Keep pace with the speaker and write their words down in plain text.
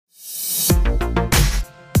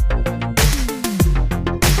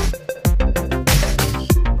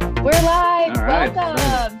alive.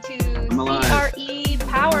 Welcome to I'm alive. CRE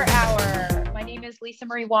Power Hour. My name is Lisa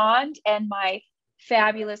Marie Wand and my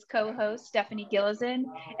fabulous co-host Stephanie Gillison.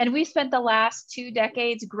 And we've spent the last 2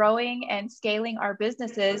 decades growing and scaling our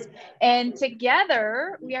businesses. And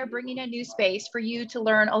together we are bringing a new space for you to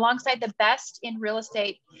learn alongside the best in real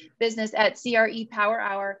estate business at CRE Power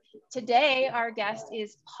Hour. Today, our guest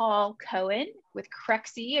is Paul Cohen with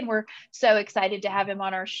Crexi, and we're so excited to have him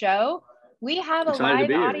on our show. We have a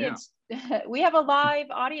live audience. Yeah. We have a live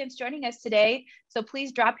audience joining us today. So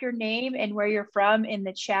please drop your name and where you're from in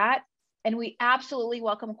the chat. And we absolutely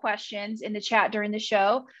welcome questions in the chat during the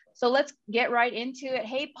show. So let's get right into it.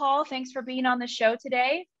 Hey, Paul, thanks for being on the show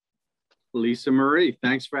today. Lisa Marie,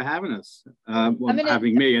 thanks for having us.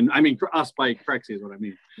 Having me, and I mean us by Crexi is what I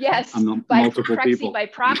mean. Yes, I'm not by multiple Crexi, people. By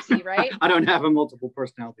proxy, right? I don't have a multiple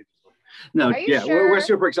personality. No, yeah, sure? we're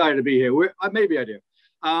super excited to be here. Maybe I do.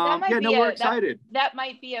 We're excited. That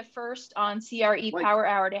might be a first on CRE Power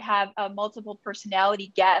Hour to have a multiple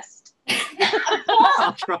personality guest.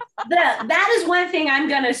 That is one thing I'm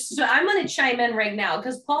gonna chime in right now,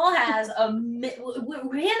 because Paul has he and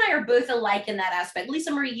I are both alike in that aspect.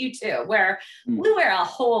 Lisa Marie, you too, where we wear a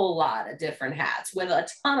whole lot of different hats with a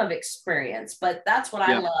ton of experience, but that's what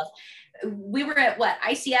I love. We were at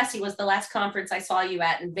ICSC was the last conference I saw you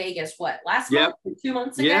at in Vegas, last month, 2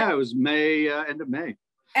 months ago? Yeah, it was May, end of May.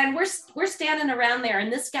 And we're standing around there, and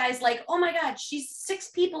this guy's like, oh my God, she's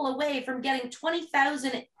 6 people away from getting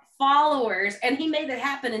 20,000 followers, and he made it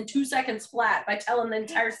happen in 2 seconds flat by telling the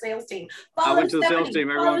entire sales team. I went to the sales team.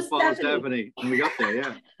 Everyone followed Stephanie, and we got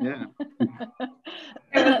there. Yeah.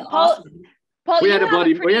 Paul, we had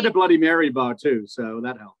a Bloody Mary bar too, so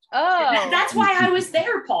that helped. Oh, that's why I was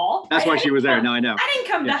there, Paul. That's why she was there. No, I know. I didn't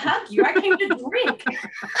come to hug you. I came to drink.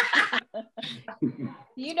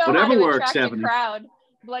 You know how to attract a crowd.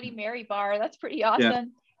 Bloody Mary bar. That's pretty awesome. Yeah.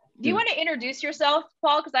 Do you want to introduce yourself,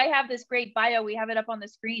 Paul? Because I have this great bio. We have it up on the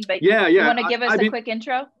screen, but you want to give us a quick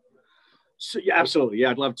intro? So, yeah, absolutely.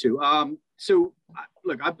 Yeah, I'd love to.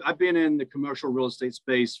 Look, I've been in the commercial real estate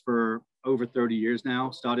space for over 30 years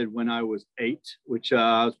now. Started when I was 8, which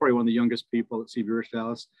I was probably one of the youngest people at CB Rich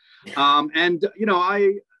Dallas. I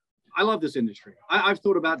love this industry. I've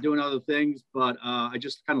thought about doing other things, but I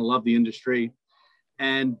just kind of love the industry.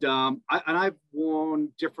 And I've worn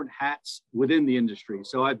different hats within the industry.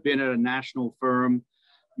 So I've been at a national firm,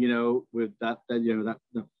 with that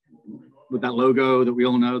logo that we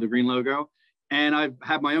all know, the green logo. And I've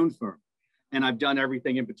had my own firm, and I've done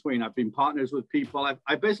everything in between. I've been partners with people.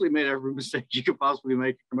 I've basically made every mistake you could possibly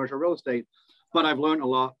make in commercial real estate, but I've learned a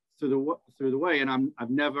lot through the way, and I've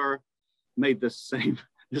never made the same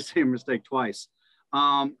mistake twice.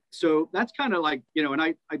 So that's kind of like, and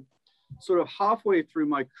I sort of halfway through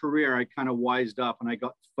my career, I kind of wised up and I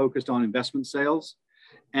got focused on investment sales,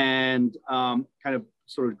 and kind of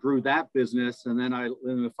sort of grew that business. And then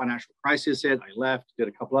when the financial crisis hit, I left, did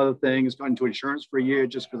a couple other things, got into insurance for a year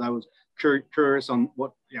just because I was curious on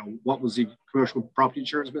what was the commercial property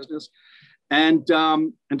insurance business. And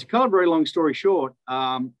to cut a very long story short,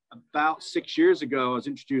 about 6 years ago, I was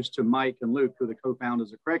introduced to Mike and Luke, who are the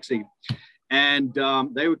co-founders of Crexi. And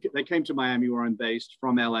they came to Miami, where I'm based,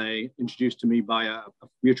 from LA, introduced to me by a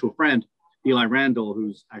mutual friend, Eli Randall,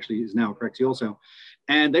 who's actually is now at Crexi also.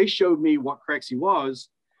 And they showed me what Crexi was.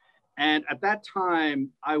 And at that time,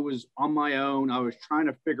 I was on my own. I was trying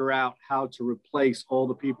to figure out how to replace all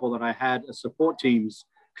the people that I had as support teams,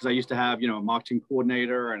 because I used to have, a marketing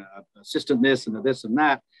coordinator and an assistant this and this and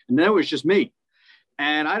that. And then it was just me.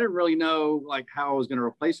 And I didn't really know how I was going to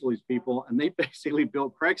replace all these people. And they basically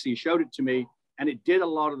built Crexi, showed it to me, and it did a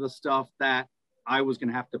lot of the stuff that I was going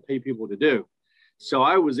to have to pay people to do. So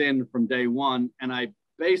I was in from day one, and I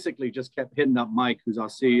basically just kept hitting up Mike, who's our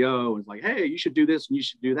CEO, and was like, hey, you should do this and you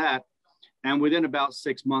should do that. And within about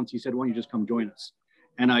 6 months, he said, why don't you just come join us?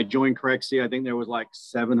 And I joined Crexi. I think there was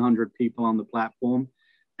 700 people on the platform.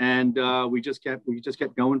 And we just kept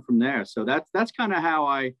going from there. So that's kind of how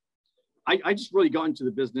I just really got into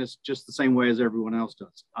the business just the same way as everyone else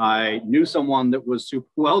does. I knew someone that was super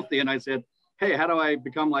wealthy, and I said, hey, how do I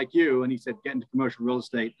become like you? And he said, get into commercial real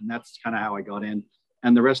estate. And that's kind of how I got in.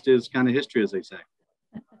 And the rest is kind of history, as they say.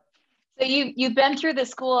 So you've been through the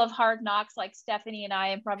school of hard knocks, like Stephanie and I,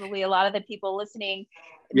 and probably a lot of the people listening.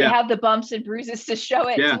 They have the bumps and bruises to show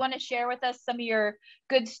it. Do you want to share with us some of your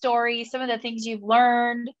good stories, some of the things you've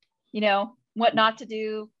learned, what not to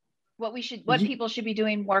do, what people should be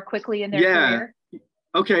doing more quickly in their career?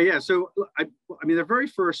 Okay. Yeah. So I mean, the very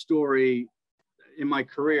first story in my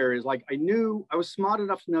career is I was smart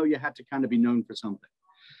enough to know you had to kind of be known for something.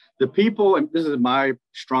 The people, and this is my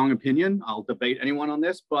strong opinion, I'll debate anyone on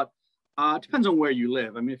this, but It depends on where you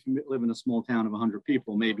live. I mean, if you live in a small town of 100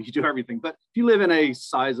 people, maybe you do everything. But if you live in a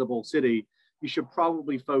sizable city, you should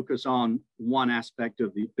probably focus on one aspect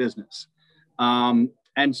of the business.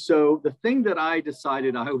 And so the thing that I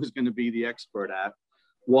decided I was going to be the expert at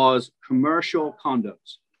was commercial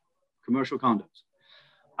condos. Commercial condos.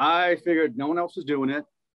 I figured no one else was doing it.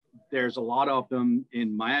 There's a lot of them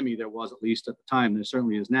in Miami. There was, at least at the time. There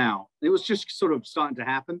certainly is now. It was just sort of starting to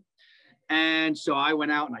happen. And so I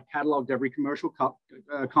went out and I cataloged every commercial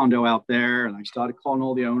condo out there, and I started calling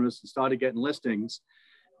all the owners and started getting listings.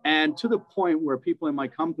 And to the point where people in my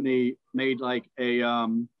company made like a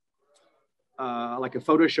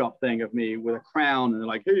Photoshop thing of me with a crown, and they're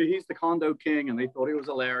like, "Hey, he's the condo king," and they thought it was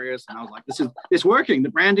hilarious. And I was like, it's working. The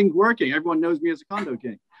branding's working. Everyone knows me as a condo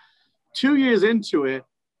king. 2 years into it,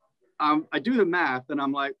 I do the math, and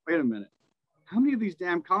I'm like, wait a minute. How many of these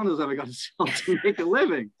damn condos have I got to sell to make a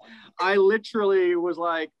living? I literally was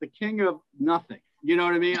like the king of nothing. You know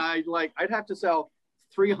what I mean? I'd have to sell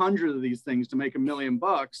 300 of these things to make $1 million.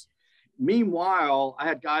 Meanwhile, I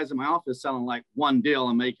had guys in my office selling like one deal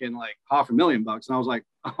and making like $500,000. And I was like,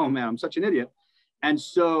 oh man, I'm such an idiot. And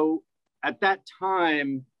so at that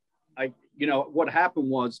time, what happened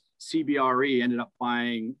was CBRE ended up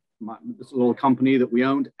buying this little company that we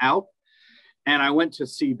owned out. And I went to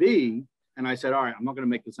CB. And I said, all right, I'm not going to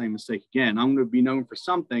make the same mistake again. I'm going to be known for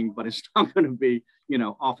something, but it's not going to be,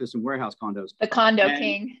 office and warehouse condos. The condo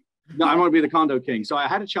king. No, I want to be the condo king. So I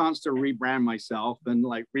had a chance to rebrand myself and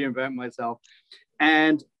like reinvent myself.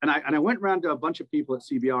 And I went around to a bunch of people at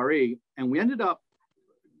CBRE, and we ended up,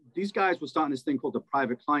 these guys were starting this thing called the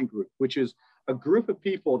private client group, which is a group of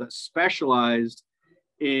people that specialized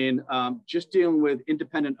in just dealing with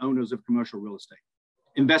independent owners of commercial real estate.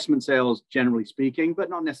 Investment sales, generally speaking, but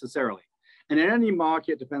not necessarily. And in any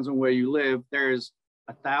market, depends on where you live, there's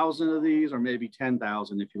 1,000 of these, or maybe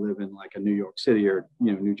 10,000 if you live in like a New York City or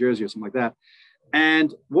New Jersey or something like that.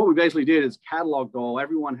 And what we basically did is cataloged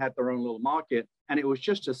everyone had their own little market, and it was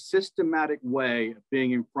just a systematic way of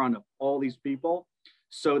being in front of all these people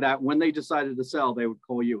so that when they decided to sell, they would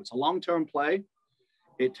call you. It's a long-term play.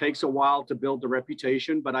 It takes a while to build the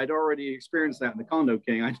reputation, but I'd already experienced that in the Condo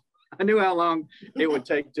King. I knew how long it would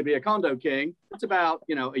take to be a Condo King. It's about,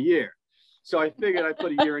 a year. So I figured I'd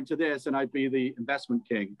put a year into this and I'd be the investment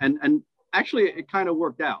king. And actually, it kind of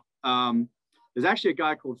worked out. There's actually a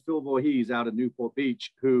guy called Phil Voorhees out of Newport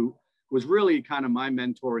Beach who was really kind of my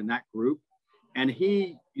mentor in that group. And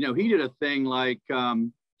he did a thing like,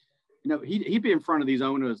 he'd be in front of these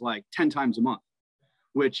owners like 10 times a month,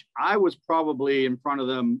 which I was probably in front of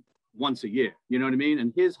them once a year. You know what I mean?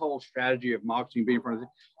 And his whole strategy of marketing being in front of them.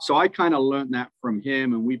 So I kind of learned that from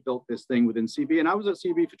him, and we built this thing within CB. And I was at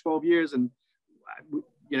CB for 12 years, and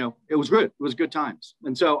it was good. It was good times.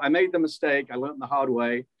 And so I made the mistake. I learned the hard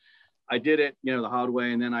way. I did it, the hard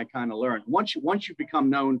way, and then I kind of learned. Once you become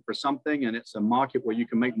known for something, and it's a market where you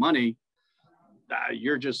can make money,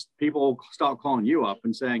 people start calling you up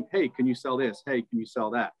and saying, "Hey, can you sell this? Hey, can you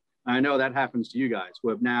sell that?" And I know that happens to you guys. Who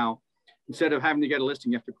have now, instead of having to get a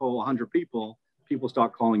listing, you have to call 100 people. People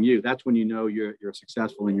start calling you. That's when you know you're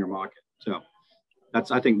successful in your market. So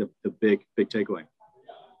that's, I think, the big takeaway.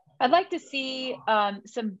 I'd like to see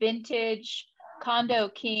some vintage Condo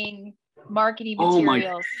King marketing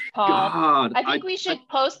materials, Paul. God, I think we should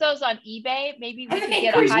post those on eBay. Maybe we could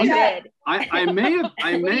get a high bid. I may have.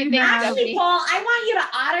 Actually, Paul, I want you to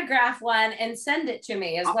autograph one and send it to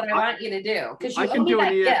me. Is what I want you to do, because I can do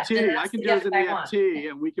an EFT. I can do it as an EFT,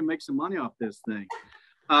 and we can make some money off this thing.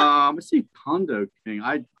 Let's see, Condo King.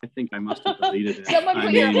 I think I must have deleted it. Someone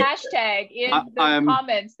put your hashtag in the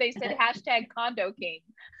comments. They said hashtag Condo King.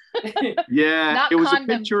 Yeah, not it was Condom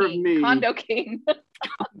a picture King, of me. Condo King.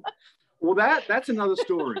 Well, that's another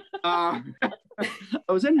story. I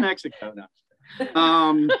was in Mexico now.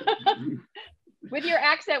 With your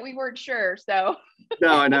accent, we weren't sure. So.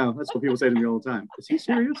 No, I know. That's what people say to me all the time. Is he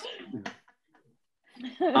serious?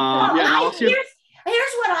 Here's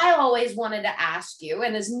what I always wanted to ask you,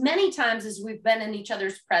 and as many times as we've been in each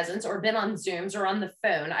other's presence or been on Zooms or on the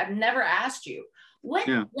phone, I've never asked you, what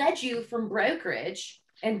led you from brokerage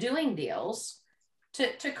and doing deals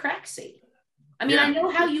to Crexy? I mean, I know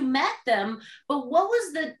how you met them, but what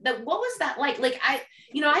was that like? Like I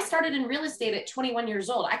started in real estate at 21 years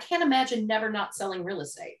old. I can't imagine never not selling real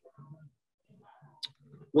estate.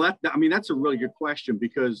 Well, that's a really good question,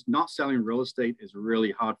 because not selling real estate is really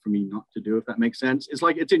hard for me not to do, if that makes sense. It's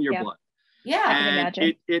like it's in your blood. Yeah, I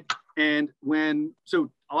can imagine.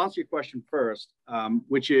 So I'll answer your question first,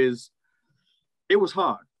 which is, it was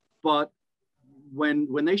hard, but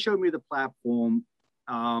when they showed me the platform,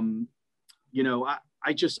 I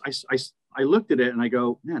I looked at it and I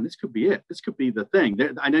go, man, this could be it. This could be the thing.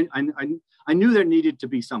 I knew there needed to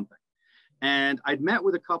be something. And I'd met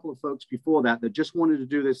with a couple of folks before that just wanted to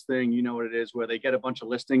do this thing, you know what it is, where they get a bunch of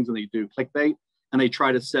listings and they do clickbait and they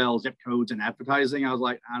try to sell zip codes and advertising. I was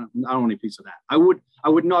like, I don't want any piece of that. I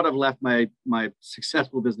would not have left my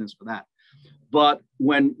successful business for that. But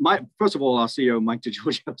when first of all, our CEO, Mike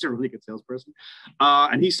DeGiorgio, is a really good salesperson.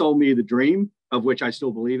 And he sold me the dream, of which I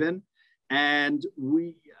still believe in. And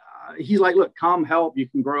he's like, look, come help, you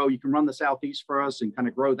can grow, you can run the Southeast for us and kind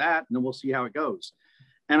of grow that, and then we'll see how it goes.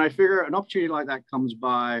 And I figure an opportunity like that comes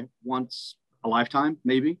by once a lifetime,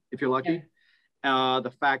 maybe, if you're lucky. Yeah.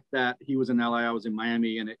 The fact that he was in LA, I was in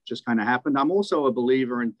Miami, and it just kind of happened. I'm also a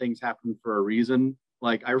believer in things happen for a reason.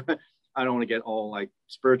 Like I don't want to get all like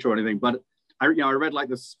spiritual or anything, but I read like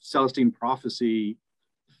the Celestine Prophecy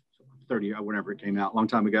 30 or whenever it came out a long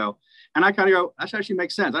time ago. And I kind of go, that actually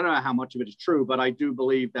makes sense. I don't know how much of it is true, but I do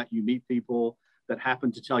believe that you meet people that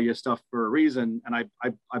happen to tell you stuff for a reason. And I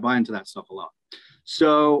buy into that stuff a lot.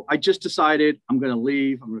 So I just decided I'm going to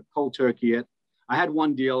leave. I'm going to cold turkey it. I had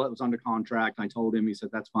one deal that was under contract. I told him, he said,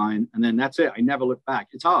 that's fine. And then that's it. I never looked back.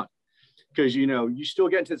 It's hard because, you still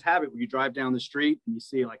get into this habit where you drive down the street and you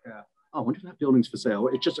see like, I wonder if that building's for sale.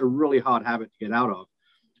 It's just a really hard habit to get out of.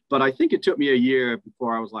 But I think it took me a year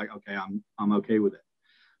before I was like, okay, I'm okay with it.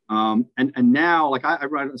 And now, like I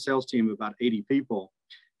run a sales team of about 80 people,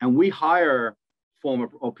 and we hire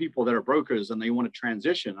people that are brokers and they want to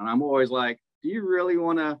transition. And I'm always like, do you really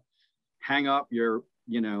want to hang up your,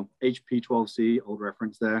 HP 12C, old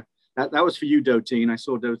reference there? That was for you, Dotine. I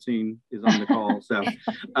saw Dotine is on the call. So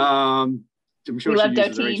I'm sure she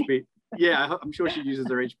uses her HP. Yeah, I'm sure she uses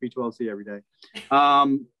her HP 12C every day.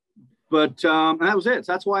 But and that was it.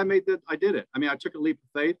 So that's why I did it. I mean, I took a leap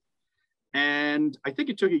of faith, and I think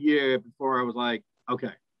it took a year before I was like,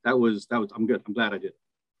 okay, I'm good. I'm glad I did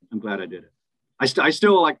it. I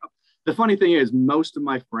still like, the funny thing is most of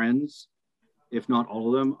my friends, if not all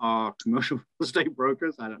of them, are commercial real estate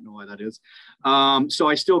brokers. I don't know why that is. So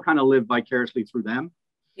I still kind of live vicariously through them.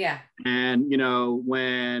 Yeah. And,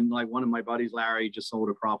 when like one of my buddies, Larry, just sold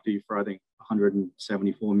a property for, I think,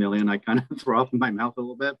 174 million, I kind of throw up in my mouth a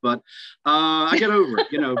little bit, but I get over it,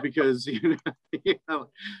 because,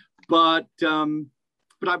 but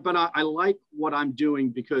I like what I'm doing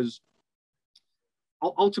because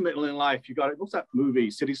ultimately in life, what's that movie,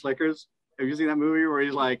 City Slickers? Have you seen that movie where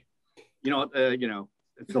he's like,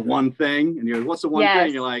 it's the one thing, and you're, what's the one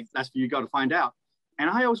thing? You're like, you got to find out. And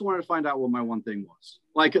I always wanted to find out what my one thing was.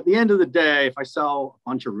 Like at the end of the day, if I sell a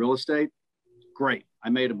bunch of real estate, great. I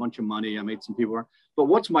made a bunch of money. I made some people. But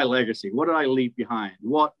what's my legacy? What did I leave behind?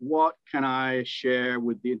 What can I share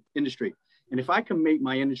with the industry? And if I can make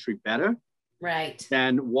my industry better, right,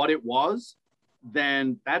 than what it was,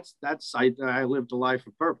 then I lived a life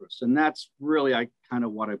of purpose. And that's really kind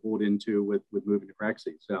of what I bought into with moving to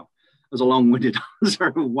Crexie. So it was a long-winded answer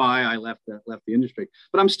of why I left the industry.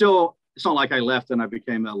 But I'm still. It's not like I left and I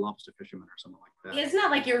became a lobster fisherman or something like that. It's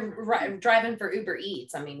not like you're driving for Uber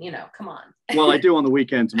Eats. I mean, come on. Well, I do on the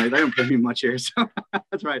weekends, mate. They don't pay me much here, so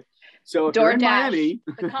that's right. So if you're in Miami,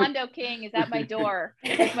 the Condo King is at my door.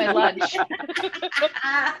 It's my lunch.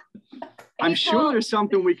 I'm sure there's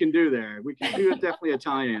something we can do there. We can do definitely a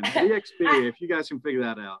tie-in. DXP, if you guys can figure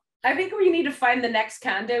that out. I think we need to find the next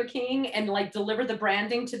Condo King and like deliver the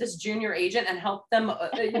branding to this junior agent and help them,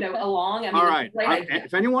 along. I mean, all right.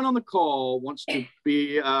 If anyone on the call wants to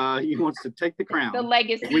be, he wants to take the crown. The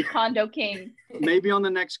legacy Condo King. Maybe on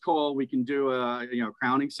the next call we can do a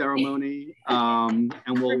crowning ceremony, and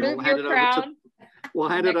we'll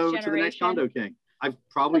hand it over to the next Condo King. I've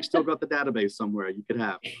probably still got the database somewhere you could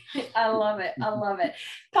have. I love it.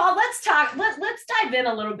 Paul, let's dive in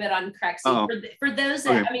a little bit on Crexie. For those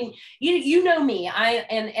that, I mean, you know me,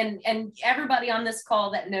 and everybody on this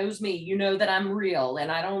call that knows me, that I'm real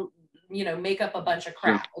and I don't, make up a bunch of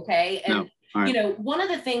crap. Sure. Okay. And, one of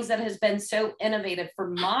the things that has been so innovative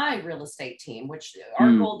for my real estate team, which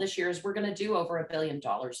our goal this year is we're going to do over $1 billion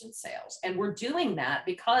in sales. And we're doing that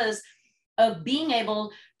because of being able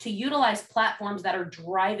to utilize platforms that are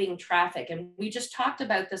driving traffic. And we just talked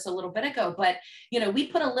about this a little bit ago, but, we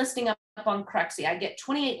put a listing up on Crexie. I get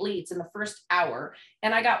 28 leads in the first hour,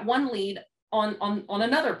 and I got one lead on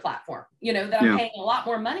another platform, that I'm paying a lot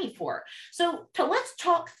more money for. So let's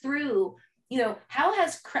talk through, how long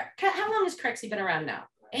has Crexie been around now?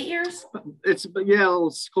 8 years? Let's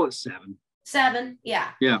call it 7. 7. Yeah.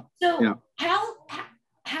 Yeah. So yeah.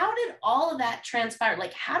 How did all of that transpire?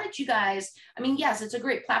 Like, how did you guys, I mean, yes, it's a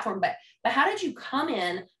great platform, but how did you come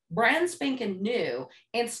in brand spanking new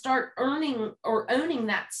and start owning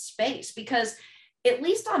that space? Because at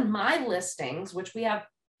least on my listings, which we have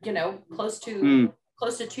close to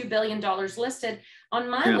 $2 billion listed. On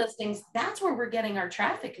my listings, that's where we're getting our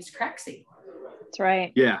traffic, is Crexy. That's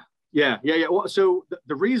right. Yeah. Well, so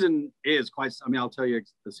the reason is I'll tell you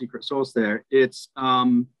the secret sauce there. It's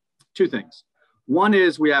two things. One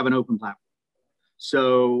is we have an open platform.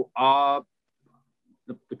 So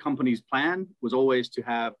the company's plan was always to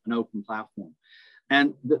have an open platform.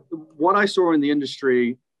 And what I saw in the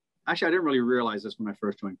industry, actually, I didn't really realize this when I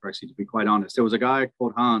first joined Crexy, to be quite honest. There was a guy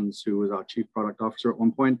called Hans who was our chief product officer at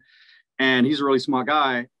one point, and he's a really smart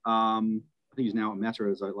guy. I think he's now at Meta,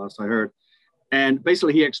 as last I heard. And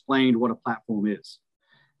basically, he explained what a platform is.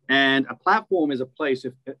 And a platform is a place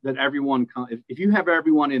that everyone if you have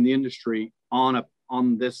everyone in the industry on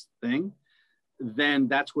this thing, then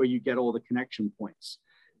that's where you get all the connection points.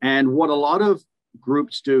 And what a lot of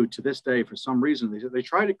groups do to this day, for some reason, they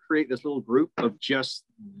try to create this little group of just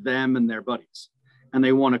them and their buddies, and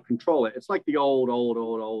they want to control it. It's like the old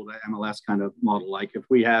MLS kind of model. Like, if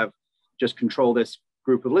we have just control this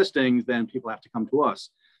group of listings, then people have to come to us.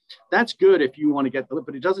 That's good if you want to get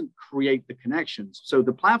but it doesn't create the connections. So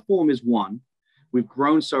the platform is one. We've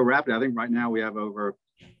grown so rapidly. I think right now we have over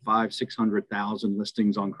 500,000-600,000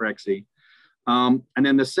 listings on Crexy. And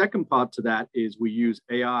then the second part to that is we use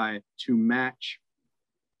AI to match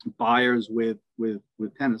buyers with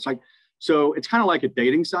tenants. So it's kind of like a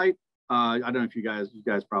dating site. I don't know if you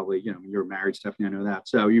guys probably, you're married, Stephanie, I know that.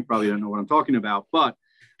 So you probably don't know what I'm talking about, but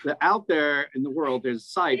out there in the world, there's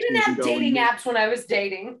sites. You didn't have dating apps when I was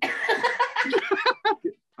dating.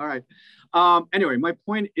 All right. Anyway, my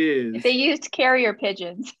point is, they used carrier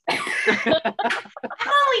pigeons. I'm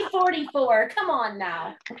only 44. Come on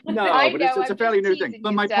now. No, but it's a fairly new thing.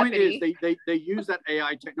 But my point is, they use that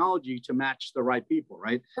AI technology to match the right people,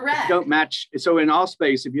 right? Correct. If you don't match. So in our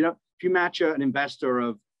space, if you match an investor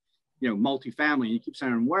of, multifamily, and you keep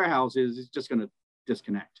sending them warehouses, it's just going to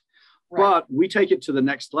disconnect. Right. But we take it to the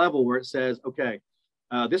next level where it says, okay,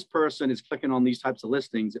 this person is clicking on these types of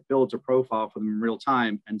listings. It builds a profile for them in real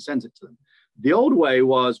time and sends it to them. The old way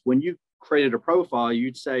was, when you created a profile,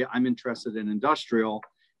 you'd say, I'm interested in industrial,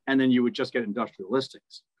 and then you would just get industrial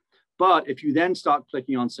listings. But if you then start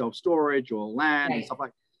clicking on self-storage or land and stuff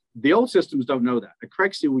like that, the old systems don't know that. At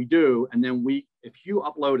Crexy, we do. And then if you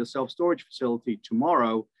upload a self-storage facility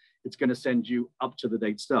tomorrow, it's going to send you up to the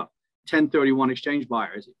date stuff. 1031 exchange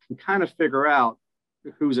buyers, it can kind of figure out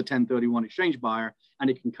who's a 1031 exchange buyer, and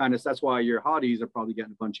it can that's why your hotties are probably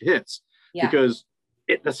getting a bunch of hits, because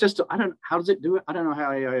the system, how does it do it? I don't know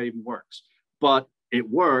how AI even works, but it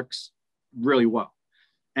works really well.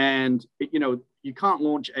 And you can't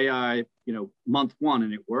launch AI, month one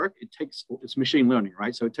and it work. It's machine learning,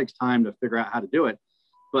 right? So it takes time to figure out how to do it.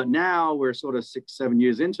 But now we're sort of 6-7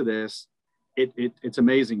 years into this. It's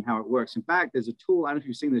amazing how it works. In fact, there's a tool, I don't know if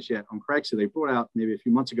you've seen this yet, on Crexy, they brought out maybe a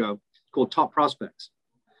few months ago, called Top Prospects.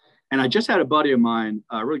 And I just had a buddy of mine,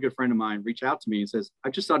 a really good friend of mine, reach out to me and says, I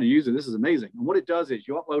just started using it. This is amazing. And what it does is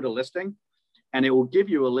you upload a listing, and it will give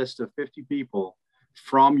you a list of 50 people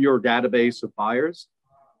from your database of buyers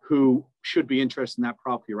who should be interested in that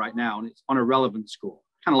property right now. And it's on a relevant score,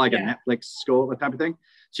 kind of like a Netflix score, that type of thing.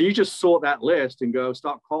 So you just sort that list and go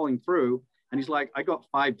start calling through. And he's like, I got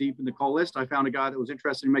 5 deep in the call list. I found a guy that was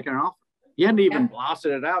interested in making an offer. He hadn't even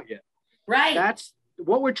blasted it out yet. Right. That's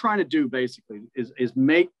what we're trying to do, basically, is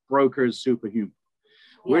make brokers superhuman.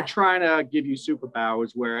 We're trying to give you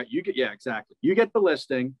superpowers where you get, exactly. You get the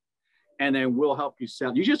listing, and then we'll help you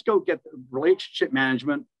sell. You just go get the relationship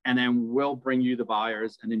management, and then we'll bring you the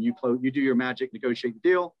buyers, and then you do your magic, negotiate the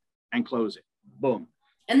deal, and close it. Boom.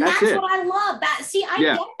 And that's what I love. I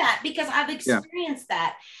get that because I've experienced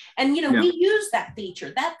that. And, we use that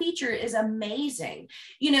feature. That feature is amazing.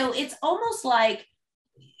 It's almost like,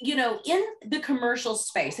 in the commercial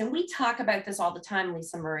space, and we talk about this all the time,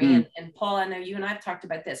 Lisa Marie and Paul, I know you and I've talked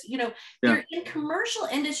about this, in commercial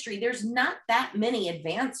industry, there's not that many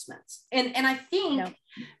advancements. And I think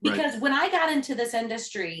because when I got into this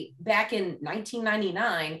industry back in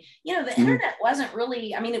 1999, the internet wasn't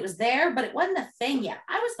really, it was there, but it wasn't a thing yet.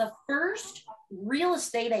 I was the first real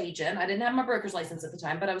estate agent. I didn't have my broker's license at the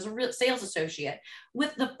time, but I was a real sales associate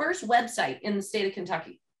with the first website in the state of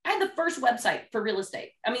Kentucky. I had the first website for real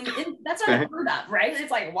estate. That's not unheard of, right? It's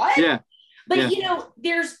like, what? Yeah. But,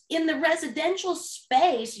 there's in the residential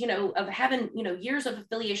space, of having, years of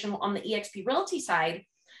affiliation on the EXP Realty side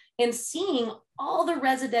and seeing all the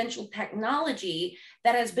residential technology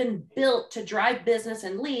that has been built to drive business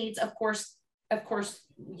and leads. Of course,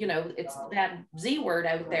 it's that Z word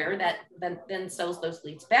out there that then sells those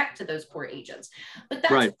leads back to those poor agents. But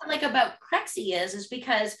that's what I like about Crexy is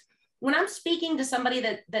because when I'm speaking to somebody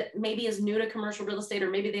that maybe is new to commercial real estate, or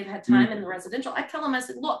maybe they've had time in the residential, I tell them, I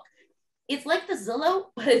said, look, it's like the Zillow,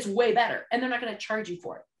 but it's way better. And they're not going to charge you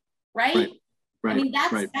for it. Right. I mean,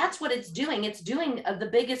 that's what it's doing. It's doing the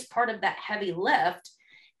biggest part of that heavy lift.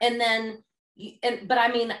 And then, but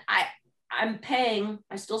I mean, I'm paying,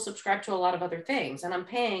 I still subscribe to a lot of other things, and I'm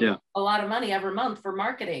paying a lot of money every month for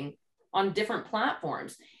marketing on different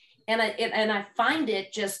platforms. And I find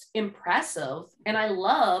it just impressive. And I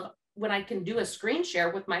love when I can do a screen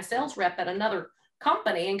share with my sales rep at another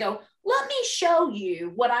company and go, let me show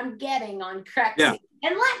you what I'm getting on Crexy.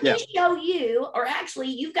 And let me show you, or actually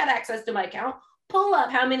you've got access to my account, pull up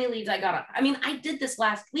how many leads I got on. I mean, I did this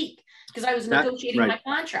last week because I was negotiating my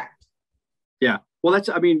contract. Yeah. Well, that's,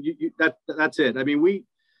 I mean, that's it. I mean, we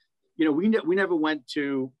never went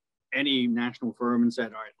to any national firm and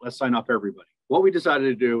said, all right, let's sign up everybody. What we decided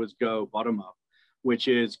to do was go bottom up, which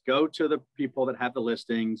is go to the people that have the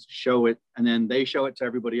listings, show it, and then they show it to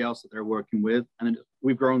everybody else that they're working with. And then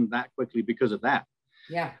we've grown that quickly because of that.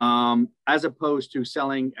 Yeah. As opposed to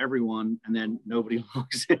selling everyone and then nobody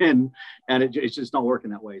logs in, and it's just not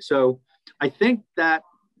working that way. So I think that,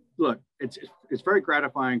 look, it's very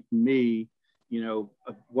gratifying for me,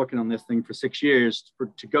 working on this thing for 6 years,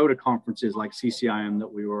 to go to conferences like CCIM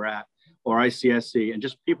that we were at, or ICSC, and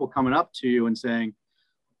just people coming up to you and saying,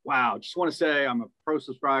 wow, just want to say I'm a pro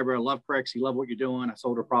subscriber. I love Crexy, love what you're doing. I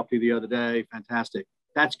sold a property the other day. Fantastic.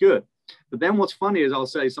 That's good. But then what's funny is I'll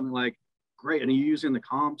say something like, great. And are you using the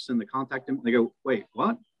comps and the contact? And they go, wait,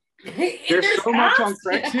 what? There's so much on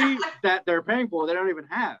Crexy that they're paying for, they don't even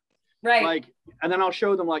have. Right. Like, and then I'll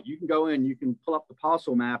show them, like, you can go in, you can pull up the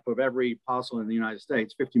parcel map of every parcel in the United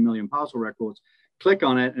States, 50 million parcel records, click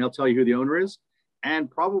on it, and it'll tell you who the owner is. And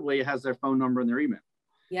probably it has their phone number and their email.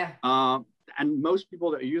 Yeah. And most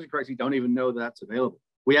people that are using Crexy don't even know that's available.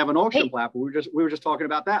 We have an auction platform. We were just talking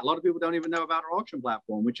about that. A lot of people don't even know about our auction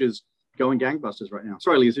platform, which is going gangbusters right now.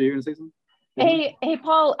 Sorry, Lisa, you're going to say something? Hey,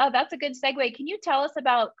 Paul, that's a good segue. Can you tell us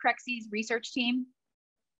about Crexy's research team?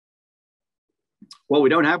 Well, we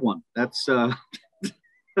don't have one. That's our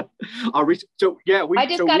research. So yeah, I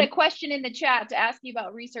just got a question in the chat to ask you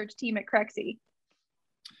about research team at Crexy.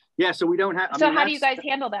 Yeah, so we don't have. So how do you guys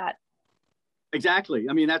handle that? Exactly.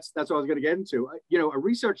 I mean, that's what I was going to get into. A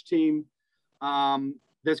research team.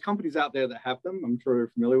 There's companies out there that have them. I'm sure you're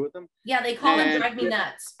familiar with them. Yeah, they call them drive me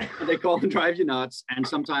nuts. They call them drive you nuts, and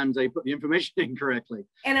sometimes they put the information incorrectly.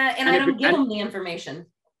 And I don't give them the information.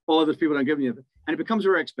 All of those people don't give you it, and it becomes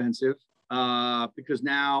very expensive because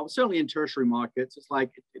now, certainly in tertiary markets, it's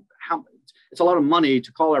like it's a lot of money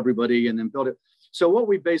to call everybody and then build it. So what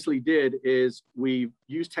we basically did is we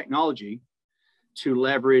used technology to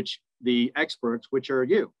leverage the experts, which are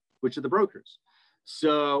the brokers.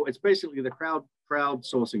 So it's basically the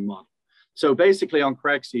crowdsourcing model. So basically on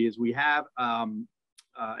Crexy is we have an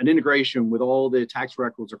integration with all the tax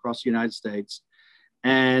records across the United States.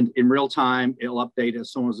 And in real time, it'll update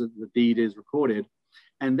as soon as the deed is recorded.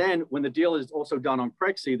 And then when the deal is also done on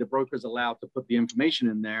Crexy, the broker is allowed to put the information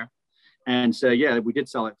in there and say, yeah, we did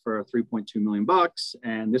sell it for $3.2 million bucks,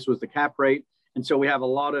 and this was the cap rate. And so we have a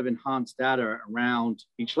lot of enhanced data around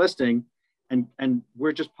each listing. And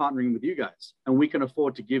we're just partnering with you guys, and we can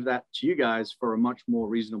afford to give that to you guys for a much more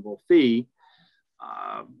reasonable fee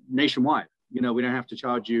nationwide. We don't have to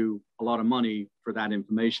charge you a lot of money for that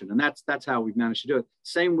information. And that's how we've managed to do it.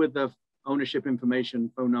 Same with the ownership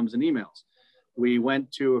information, phone numbers, and emails. We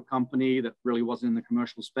went to a company that really wasn't in the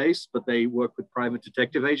commercial space, but they work with private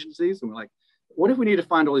detective agencies. And we're like, what if we need to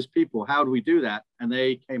find all these people? How do we do that? And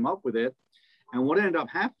they came up with it. And what ended up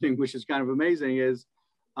happening, which is kind of amazing, is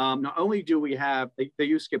not only do we have, they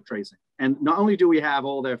use skip tracing, and not only do we have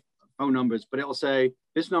all their phone numbers, but it'll say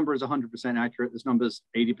this number is 100% accurate, this number is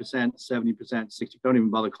 80%, 70%, 60%, don't even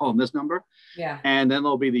bother calling this number. Yeah. And then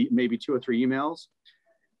there'll be maybe 2 or 3 emails.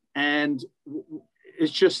 And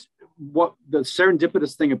it's just what the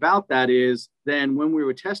serendipitous thing about that is, then when we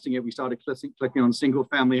were testing it, we started clicking on single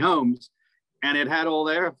family homes, and it had all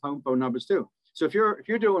their phone numbers too. So if you're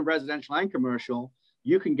doing residential and commercial,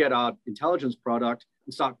 you can get our intelligence product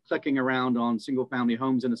and start clicking around on single family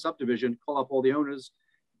homes in a subdivision, call up all the owners,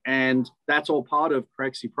 and that's all part of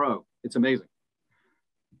Crexy Pro. It's amazing.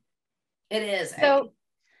 It is. So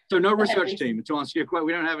no research team. To answer your question,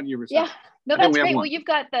 we don't have any research. Yeah, no, that's great. Well, you've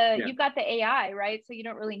got the AI, right? So you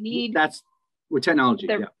don't really need with technology.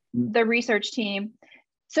 The research team.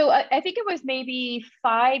 So I think it was maybe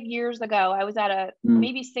 5 years ago. I was at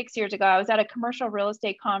maybe 6 years ago. I was at a commercial real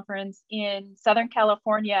estate conference in Southern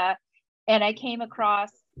California, and I came across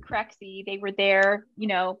Crexy. They were there,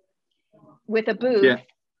 with a booth,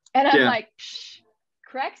 and I'm like,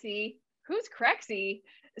 Crexy? Who's Crexy?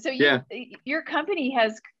 So your company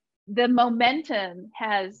the momentum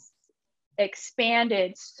has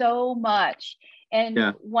expanded so much.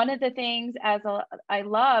 And one of the things I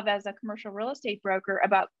love as a commercial real estate broker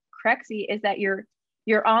about Crexi is that you're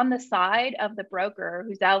on the side of the broker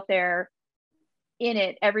who's out there in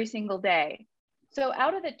it every single day. So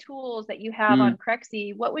out of the tools that you have on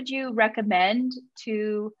Crexi, what would you recommend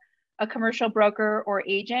to a commercial broker or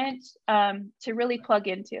agent to really plug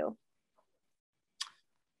into?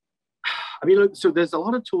 I mean, look, so there's a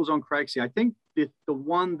lot of tools on Crexi. I think the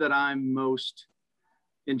one that I'm most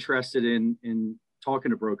interested in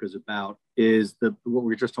talking to brokers about is what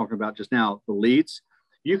we were just talking about just now, the leads.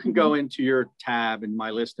 You can go into your tab in My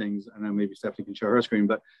Listings. I know maybe Stephanie can show her screen,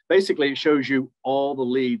 but basically it shows you all the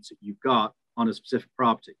leads that you've got on a specific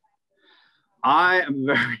property. I am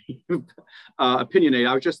very opinionated.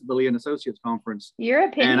 I was just at the Lee and Associates conference. You're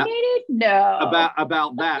opinionated? No.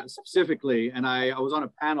 About that specifically, and I was on a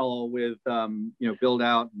panel with Build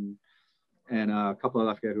Out and a couple of,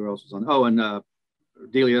 I forget who else was on. Oh, and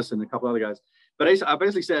Delius and a couple other guys. But I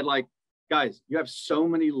basically said, like, guys, you have so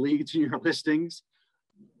many leads in your listings.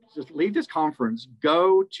 Just leave this conference,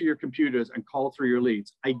 go to your computers and call through your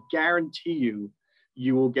leads. I guarantee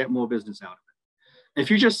you will get more business out of it. If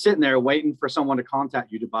you're just sitting there waiting for someone to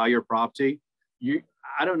contact you to buy your property,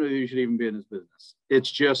 I don't know that you should even be in this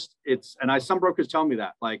business. Some brokers tell me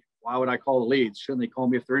that, like, why would I call the leads? Shouldn't they call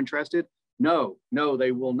me if they're interested? No,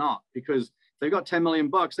 they will not, because if they've got 10 million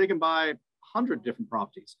bucks, they can buy 100 different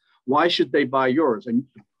properties. Why should they buy yours? And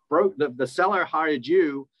the seller hired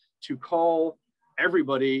you to call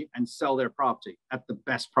everybody and sell their property at the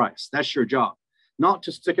best price. That's your job, not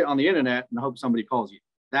to stick it on the internet and hope somebody calls you.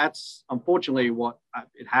 That's unfortunately what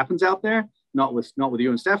it happens out there. Not with you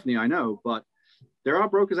and Stephanie, I know, but there are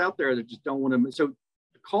brokers out there that just don't want to. So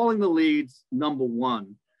calling the leads, number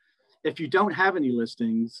one. If you don't have any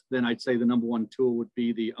listings, then I'd say the number one tool would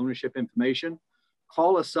be the ownership information.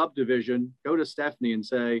 Call a subdivision, go to Stephanie and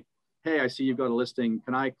say, hey, I see you've got a listing.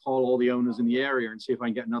 Can I call all the owners in the area and see if I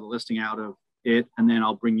can get another listing out of it? And then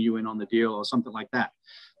I'll bring you in on the deal or something like that.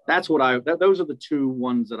 That's those are the two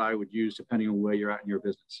ones that I would use depending on where you're at in your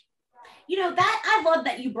business. I love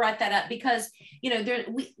that you brought that up, because,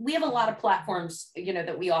 we have a lot of platforms,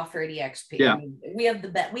 that we offer at EXP. Yeah. I mean, we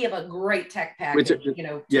have a great tech package,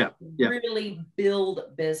 to really build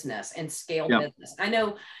business and scale business. I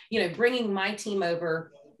know, bringing my team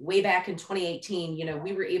over way back in 2018,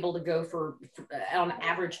 we were able to go for on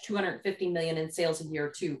average 250 million in sales a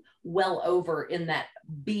year to well over in that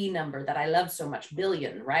B number that I love so much,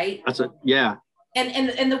 billion, right?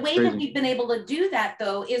 And the way that we've been able to do that,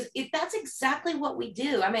 though, is that's exactly what we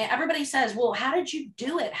do. I mean, everybody says, well, how did you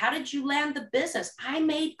do it? How did you land the business? I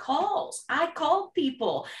made calls. I called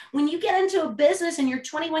people. When you get into a business and you're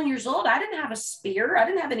 21 years old, I didn't have a spear. I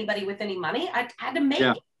didn't have anybody with any money. I had to make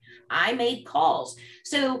it. I made calls.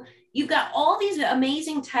 So you've got all these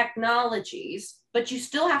amazing technologies, but you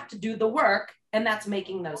still have to do the work, and that's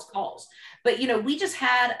making those calls. But, we just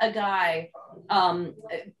had a guy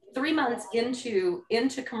 3 months into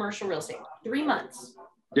commercial real estate, 3 months.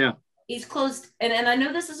 Yeah. He's closed. And I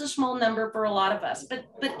know this is a small number for a lot of us, but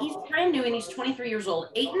he's brand new and he's 23 years old,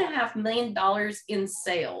 $8.5 million in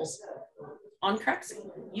sales on Crexi,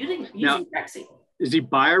 using Crexi. Is he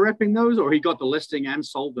buyer repping those, or he got the listing and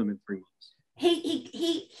sold them in 3 months?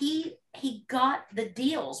 He got the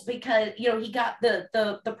deals because, he got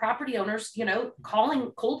the property owners,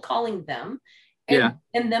 cold calling them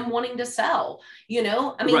and them wanting to sell,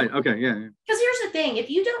 I mean, right. Okay. Yeah. Because here's the thing,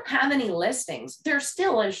 if you don't have any listings, there's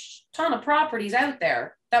still a ton of properties out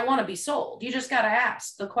there that want to be sold. You just got to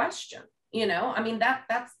ask the question, I mean,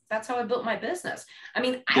 that's how I built my business. I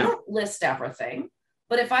mean, I don't list everything,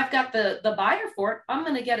 but if I've got the buyer for it, I'm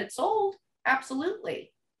going to get it sold.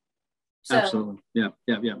 Absolutely. So, absolutely. Yeah.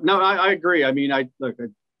 No, I agree. I mean,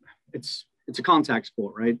 it's a contact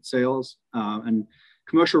sport, right? Sales and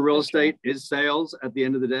commercial real estate is sales at the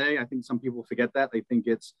end of the day. I think some people forget that. They think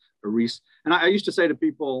it's and I used to say to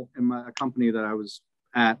people in my company that I was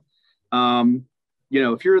at,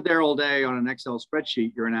 if you're there all day on an Excel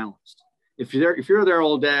spreadsheet, you're an analyst. If you're there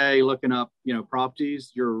all day looking up,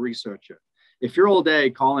 properties, you're a researcher. If you're all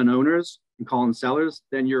day calling owners and calling sellers,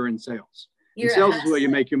 then you're in sales. Sales is where you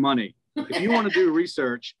make your money. If you want to do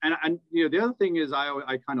research, and the other thing is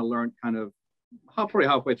I kind of learned probably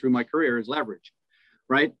halfway through my career is leverage,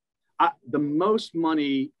 right? The most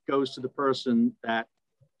money goes to the person that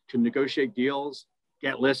can negotiate deals,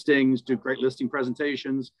 get listings, do great listing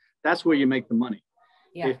presentations. That's where you make the money.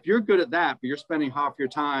 Yeah. If you're good at that, but you're spending half your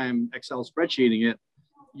time Excel spreadsheeting it,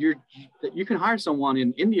 you can hire someone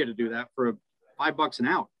in India to do that for $5 an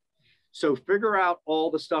hour. So figure out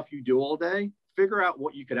all the stuff you do all day, figure out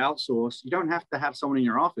what you could outsource. You don't have to have someone in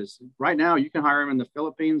your office. Right now, you can hire them in the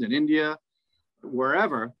Philippines and India,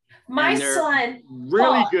 wherever. My son,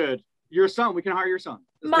 really good. Your son, we can hire your son.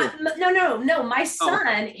 No. My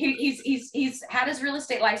son, he's had his real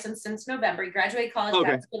estate license since November. He graduated college,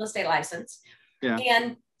 got his real estate license. Yeah.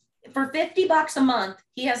 And for $50 a month,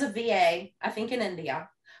 he has a VA, I think in India,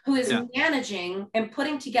 who is managing and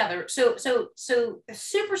putting together. So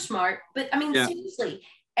super smart. But I mean, seriously,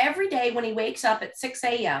 every day when he wakes up at 6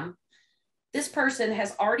 a.m., this person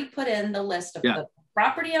has already put in the list of the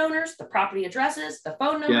property owners, the property addresses, the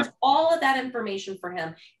phone numbers, all of that information for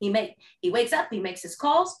him. He wakes up, he makes his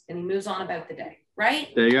calls, and he moves on about the day, right?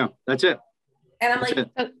 There you go. That's it. And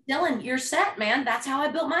I'm Dylan, you're set, man. That's how I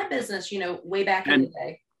built my business, way back in the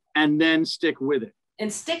day. And then stick with it.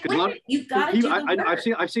 And stick with it. You've got to do the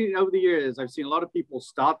work. I've seen over the years, I've seen a lot of people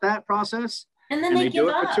start that process. And then they do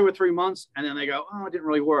it for 2 or 3 months. And then they go, oh, it didn't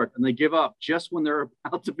really work. And they give up just when they're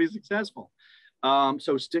about to be successful.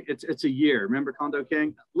 So it's a year. Remember Condo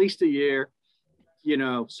King? At least a year.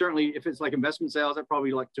 Certainly if it's like investment sales, that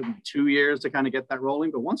probably took 2 years to kind of get that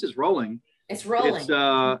rolling. But once it's rolling, it's rolling. It's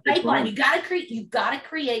pipeline. You got to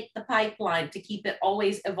create the pipeline to keep it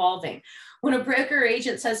always evolving. When a broker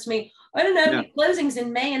agent says to me, I don't know, closings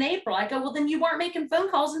in May and April, I go, well, then you weren't making phone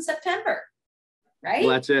calls in September, right?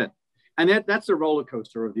 Well, that's it. And that's the roller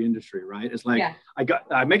coaster of the industry, right? It's like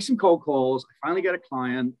I make some cold calls, I finally get a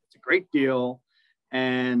client, it's a great deal,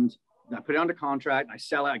 and I put it under contract, I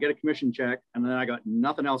sell it, I get a commission check, and then I got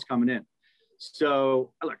nothing else coming in.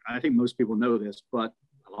 So look, I think most people know this, but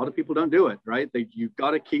a lot of people don't do it, right? You've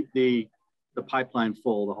got to keep the pipeline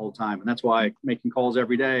full the whole time. And that's why making calls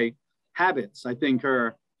every day, habits, I think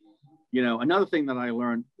are, another thing that I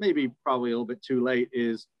learned, maybe probably a little bit too late,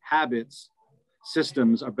 is habits,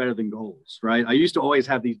 systems are better than goals, right? I used to always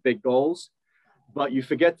have these big goals, but you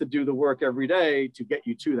forget to do the work every day to get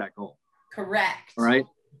you to that goal. Correct. All right.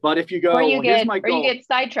 But if you go, you get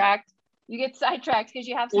sidetracked. You get sidetracked because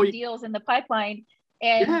you have some deals in the pipeline.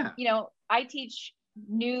 And, I teach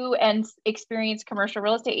new and experienced commercial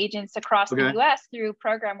real estate agents across the US through a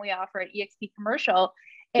program we offer at eXp Commercial.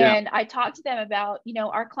 And I talk to them about,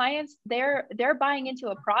 our clients, they're buying into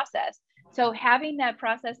a process. So having that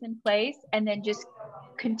process in place and then just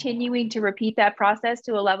continuing to repeat that process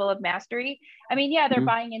to a level of mastery. I mean, they're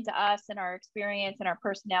buying into us and our experience and our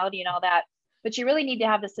personality and all that, but you really need to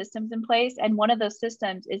have the systems in place. And one of those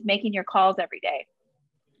systems is making your calls every day.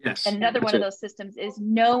 Yes. And another one of those systems is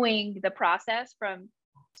knowing the process from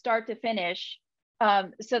start to finish,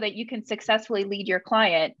 so that you can successfully lead your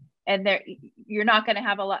client, and you're not going to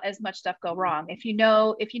have as much stuff go wrong. If you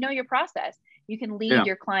know your process, you can lead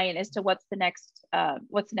your client as to what's the next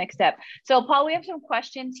step. So Paul, we have some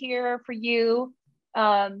questions here for you.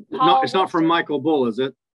 Paul, it's not from Michael Bull, is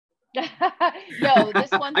it? No, this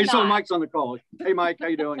one's I saw Mike's on the call. Hey, Mike, how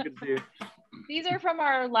you doing? Good to see you. These are from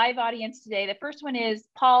our live audience today. The first one is,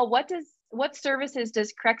 Paul, what services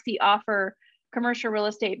does Crexi offer commercial real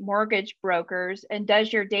estate mortgage brokers? And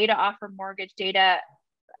does your data offer mortgage data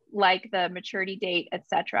like the maturity date,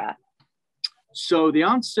 etc.? So the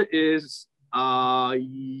answer is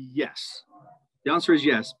yes. The answer is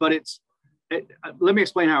yes, but let me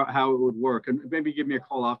explain how it would work, and maybe give me a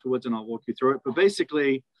call afterwards and I'll walk you through it. But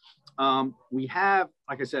basically, we have,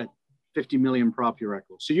 like I said, 50 million property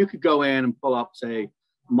records. So you could go in and pull up, say,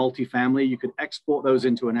 multifamily. You could export those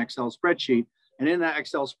into an Excel spreadsheet. And in that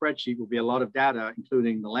Excel spreadsheet will be a lot of data,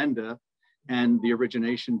 including the lender and the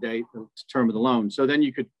origination date, the term of the loan. So then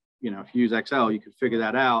you could, if you use Excel, you could figure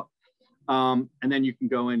that out. And then you can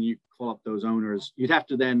go in, you pull up those owners. You'd have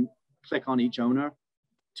to then click on each owner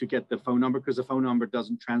to get the phone number, because the phone number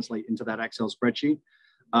doesn't translate into that Excel spreadsheet.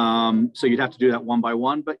 So you'd have to do that one by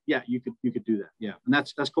one, but you could do that. Yeah. And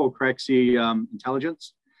that's called Crexi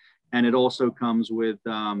Intelligence. And it also comes with,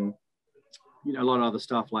 a lot of other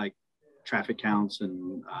stuff like traffic counts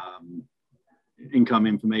and income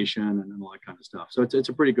information and all that kind of stuff. So it's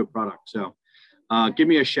a pretty good product. So give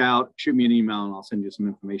me a shout, shoot me an email, and I'll send you some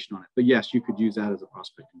information on it. But yes, you could use that as a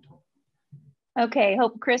prospecting tool. Okay.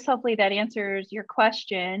 Chris, hopefully that answers your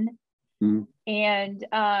question. Mm-hmm. And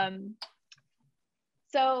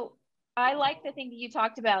so I like the thing that you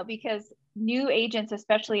talked about, because new agents,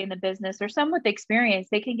 especially in the business, or some with experience,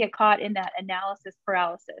 they can get caught in that analysis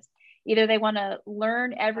paralysis. Either they want to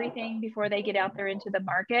learn everything before they get out there into the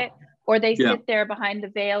market, or they sit there behind the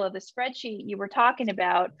veil of the spreadsheet you were talking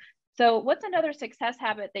about. So what's another success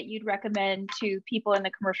habit that you'd recommend to people in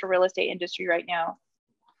the commercial real estate industry right now?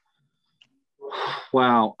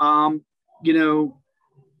 Wow.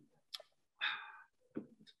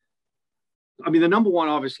 I mean, the number one,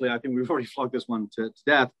 obviously, I think we've already flogged this one to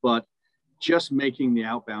death, but just making the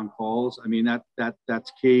outbound calls. I mean,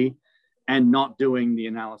 that's key, and not doing the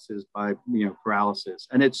analysis by, paralysis.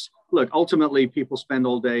 And look, ultimately people spend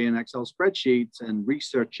all day in Excel spreadsheets and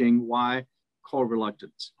researching why call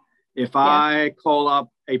reluctance. If I call up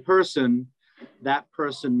a person, that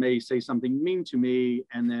person may say something mean to me,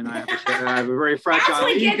 and then I have a very fragile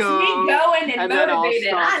ego. Gets me going and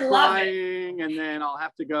motivated. I love crying, it. And then I'll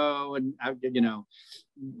have to go and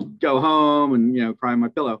go home and cry on my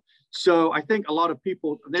pillow. So I think a lot of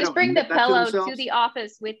people just bring the pillow to the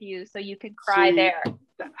office with you so you can cry there.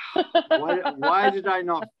 Why did I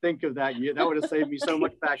not think of that? That would have saved me so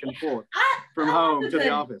much back and forth from home to the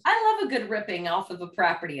office. I love a good ripping off of a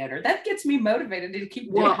property owner. That gets me motivated to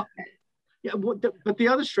keep doing it. Yeah, but the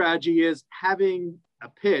other strategy is having a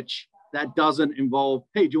pitch that doesn't involve,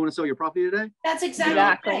 hey, do you want to sell your property today? That's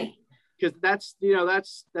exactly. Because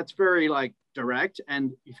that's very direct.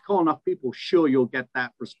 And if you call enough people, sure, you'll get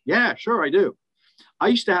that. Yeah, sure, I do. I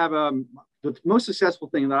used to have the most successful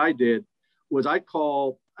thing that I did was I'd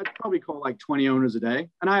probably call 20 owners a day.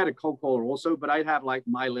 And I had a cold caller also, but I'd have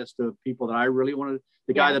my list of people that I really wanted.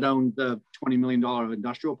 The guy that owned the $20 million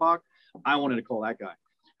industrial park, I wanted to call that guy.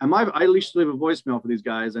 And I used to leave a voicemail for these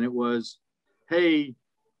guys, and it was, hey,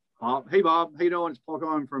 Bob, how you doing? It's Paul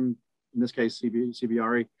Cohen from, in this case,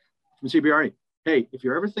 CBRE, from CBRE. Hey, if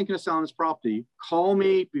you're ever thinking of selling this property, call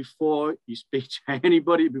me before you speak to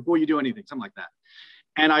anybody, before you do anything, something like that.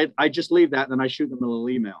 And I just leave that, and then I shoot them a little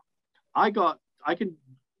email. I can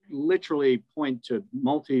literally point to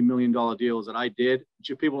multi-million-dollar deals that I did.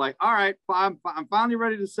 People all right, I'm finally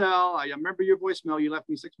ready to sell. I remember your voicemail you left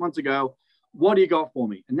me 6 months ago. What do you got for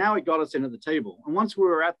me? And now it got us in at the table. And once we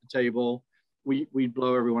were at the table, we'd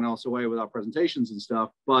blow everyone else away with our presentations and stuff.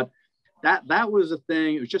 But that was a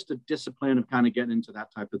thing. It was just a discipline of kind of getting into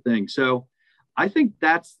that type of thing. So I think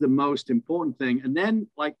that's the most important thing. And then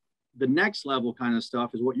the next level kind of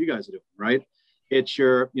stuff is what you guys are doing, right? It's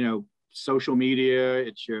your, social media.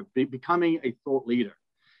 It's your becoming a thought leader.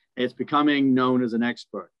 It's becoming known as an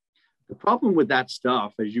expert. The problem with that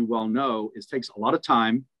stuff, as you well know, is it takes a lot of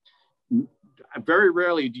time. Very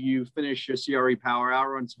rarely do you finish your CRE power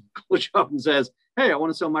hour on some college job and says, hey, I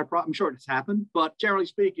want to sell my property. I'm sure it's happened, but generally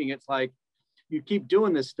speaking, it's you keep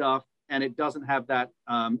doing this stuff and it doesn't have that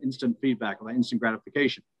instant feedback or that instant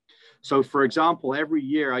gratification. So for example, every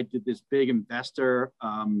year I did this big investor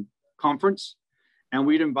conference, and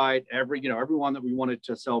we'd invite everyone that we wanted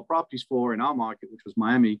to sell properties for in our market, which was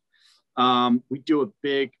Miami. We'd do a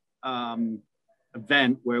big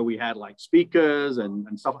event where we had speakers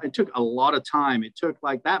and stuff. It took a lot of time. It took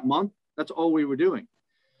that month. That's all we were doing.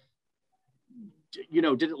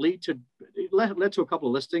 Did it lead to, it led to a couple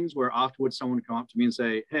of listings where afterwards someone would come up to me and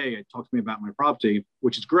say, hey, talk to me about my property,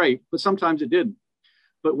 which is great, but sometimes it didn't.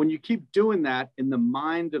 But when you keep doing that in the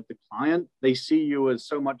mind of the client, they see you as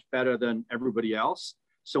so much better than everybody else.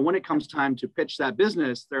 So when it comes time to pitch that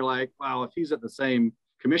business, they're like, wow, if he's at the same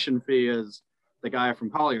commission fee as the guy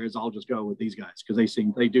from Colliers, I'll just go with these guys, because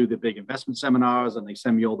they do the big investment seminars and they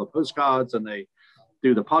send me all the postcards and they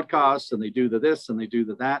do the podcasts and they do the this and they do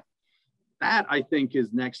the that. That I think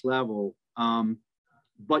is next level.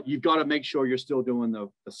 But you've got to make sure you're still doing the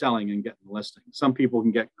selling and getting the listing. Some people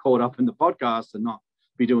can get caught up in the podcast and not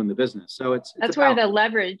be doing the business. So that's where the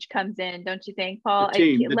leverage comes in, don't you think, Paul?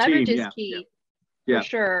 Leverage is key for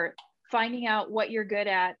sure. Finding out what you're good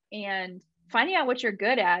at and finding out what you're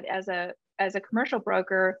good at as a commercial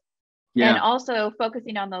broker, and also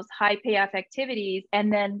focusing on those high payoff activities,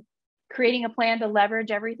 and then creating a plan to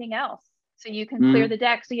leverage everything else so you can clear the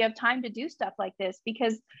deck, so you have time to do stuff like this.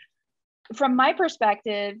 Because from my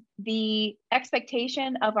perspective, the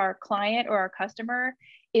expectation of our client or our customer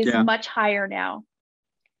is much higher now.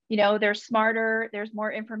 They're smarter, there's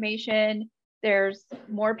more information, there's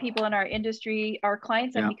more people in our industry. Our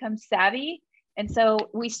clients have become savvy. And so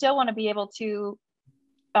we still want to be able to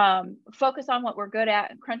focus on what we're good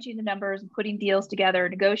at, and crunching the numbers and putting deals together,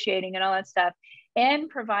 negotiating and all that stuff, and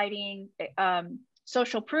providing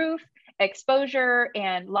social proof, exposure,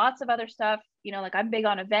 and lots of other stuff. I'm big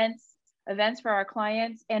on events for our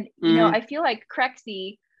clients. And, I feel like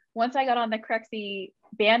Crexy, once I got on the Crexy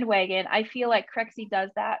bandwagon, I feel like Crexy does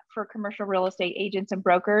that for commercial real estate agents and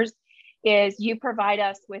brokers, is you provide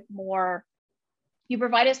us with more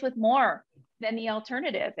than the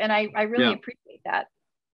alternative. And I really appreciate that.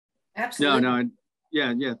 Absolutely. No.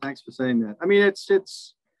 Yeah. Thanks for saying that. I mean, it's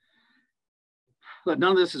look,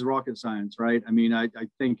 none of this is rocket science, right? I mean, I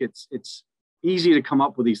think it's easy to come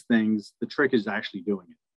up with these things. The trick is actually doing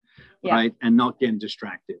it, right? And not getting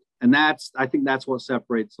distracted. And I think that's what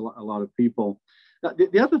separates a lot of people.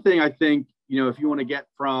 The other thing I think, if you want to get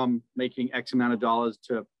from making X amount of dollars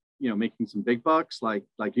to, making some big bucks like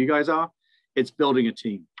you guys are, it's building a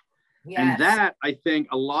team. Yes. And that, I think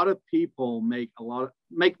a lot of people make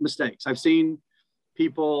mistakes. I've seen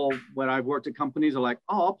people when I've worked at companies are like,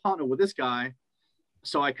 oh, I'll partner with this guy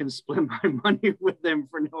so I can split my money with them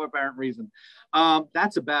for no apparent reason.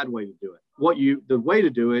 That's a bad way to do it. The way to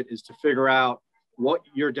do it is to figure out what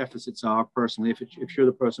your deficits are personally, if you're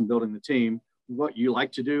the person building the team, what you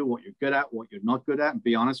like to do, what you're good at, what you're not good at, and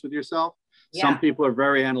be honest with yourself. Yeah. Some people are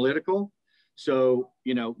very analytical. So,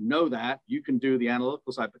 know that you can do the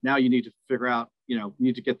analytical side, but now you need to figure out, you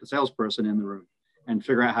need to get the salesperson in the room and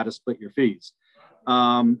figure out how to split your fees.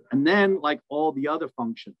 And then like all the other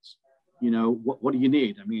functions, what do you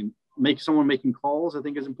need? I mean, someone making calls, I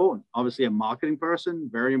think is important. Obviously a marketing person,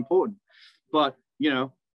 very important, but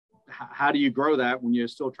how do you grow that when you're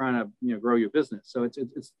still trying to, grow your business? So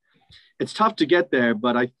it's tough to get there,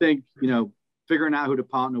 but I think, figuring out who to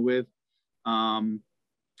partner with,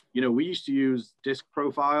 we used to use disc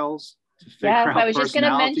profiles to figure out I was just going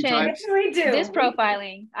to mention types. We do. Disc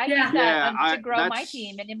profiling. I use that to grow my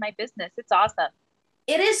team and in my business. It's awesome.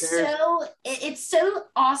 It's so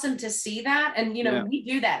awesome to see that. And, we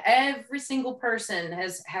do that. Every single person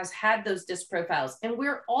has had those disc profiles, and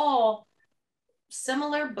we're all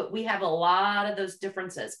similar, but we have a lot of those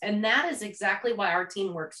differences. And that is exactly why our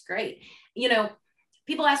team works great.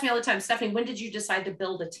 People ask me all the time, Stephanie, when did you decide to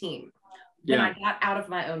build a team? When I got out of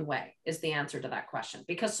my own way is the answer to that question.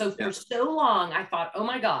 Because for so long, I thought, oh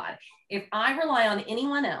my God, if I rely on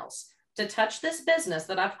anyone else to touch this business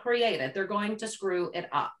that I've created, they're going to screw it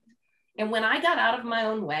up. And when I got out of my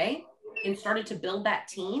own way and started to build that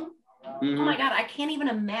team, oh my God, I can't even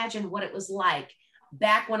imagine what it was like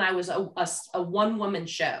back when I was a one-woman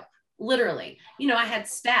show. Literally, I had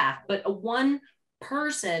staff, but a one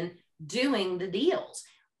person doing the deals.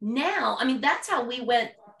 Now, I mean, that's how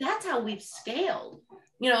we've scaled.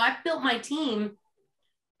 I've built my team.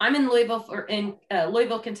 I'm in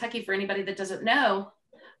Louisville, Kentucky, for anybody that doesn't know,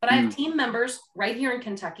 but I have team members right here in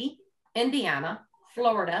Kentucky, Indiana,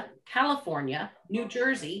 Florida, California, New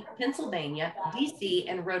Jersey, Pennsylvania, DC,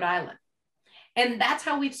 and Rhode Island. And that's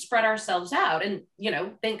how we've spread ourselves out. And,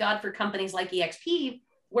 thank God for companies like EXP,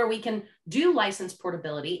 where we can do license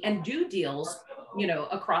portability and do deals,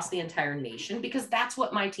 across the entire nation, because that's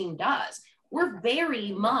what my team does. We're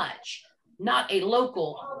very much not a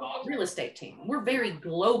local real estate team. We're very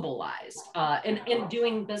globalized and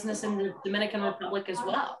doing business in the Dominican Republic as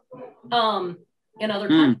well, in other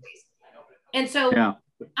countries. And so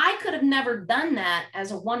I could have never done that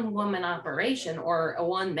as a one-woman operation or a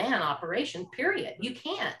one-man operation, period. You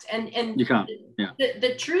can't. And you can't.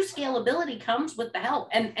 The true scalability comes with the help.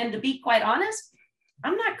 And to be quite honest,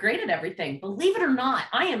 I'm not great at everything. Believe it or not,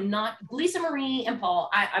 I am not. Lisa Marie and Paul,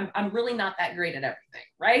 I'm really not that great at everything,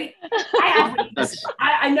 right?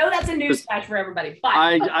 I know that's a newsflash for everybody, but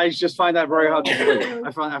I just find that very hard to believe.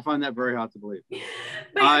 I find that very hard to believe.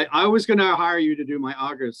 But, I was going to hire you to do my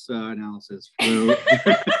Argus analysis.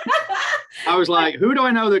 I was like, who do I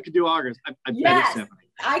know that could do Argus? I bet it's Stephanie.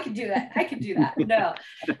 I could do that. No,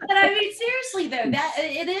 but I mean, seriously though, that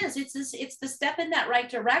it's the step in that right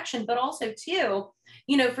direction, but also too,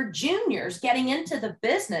 for juniors getting into the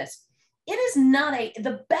business, it is not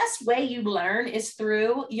the best way you learn is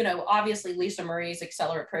through, obviously Lisa Marie's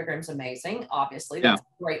Accelerate program is amazing. Obviously that's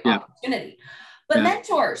a great opportunity, but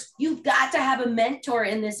mentors, you've got to have a mentor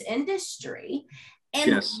in this industry,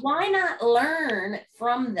 and why not learn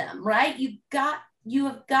from them, right? You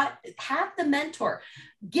have got have the mentor,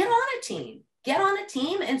 get on a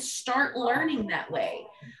team and start learning that way.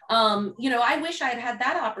 I wish I'd had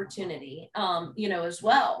that opportunity, as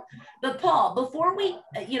well. But Paul, before we,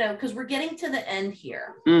 because we're getting to the end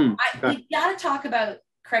here, we've got to talk about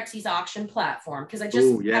Crexy's auction platform, because I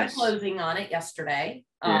just had a closing on it yesterday.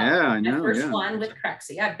 I know. The first one with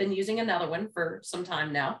Crexy. I've been using another one for some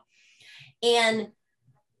time now. And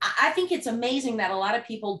I think it's amazing that a lot of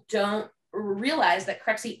people don't realize that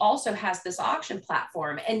Crexy also has this auction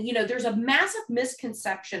platform. And, there's a massive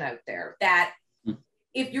misconception out there that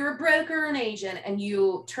if you're a broker or an agent and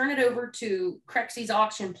you turn it over to Crexy's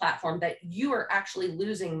auction platform, that you are actually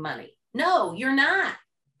losing money. No, you're not.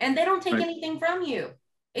 And they don't take anything from you.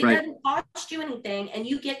 It doesn't cost you anything, and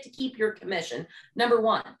you get to keep your commission. Number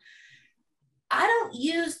one. I don't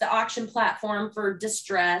use the auction platform for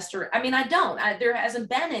distress, I don't. There hasn't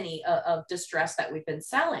been any of distress that we've been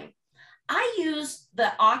selling. I use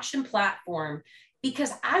the auction platform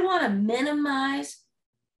because I want to minimize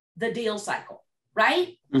the deal cycle,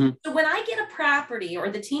 right? So when I get a property, or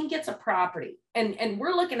the team gets a property, and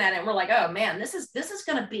we're looking at it and we're like, oh man, this is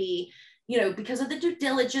going to be, because of the due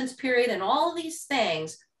diligence period and all these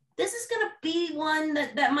things, this is going to be one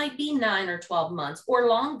that might be 9 or 12 months or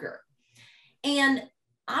longer. And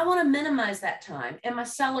I want to minimize that time, and my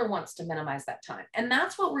seller wants to minimize that time. And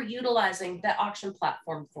that's what we're utilizing the auction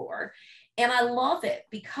platform for. And I love it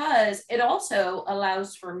because it also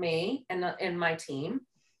allows for me and my team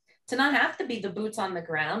to not have to be the boots on the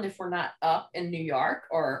ground if we're not up in New York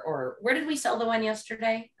or where did we sell the one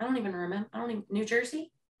yesterday? I don't even remember. New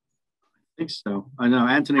Jersey? I think so. I know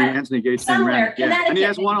Anthony Gates somewhere. Yeah. And he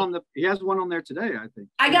has one on there today, I think.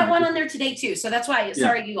 I got one on there today too. So that's why,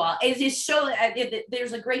 sorry, you all. It is so,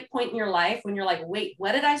 there's a great point in your life when you're like, wait,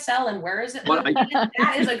 what did I sell and where is it?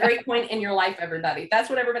 That is a great point in your life, everybody. That's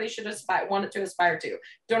what everybody should wanted to aspire to.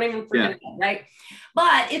 Don't even forget it, right?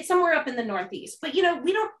 But it's somewhere up in the Northeast. But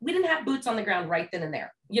we didn't have boots on the ground right then and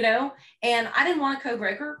there, and I didn't want a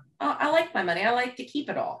co-broker. I like my money. I like to keep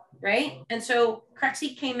it all, right? And so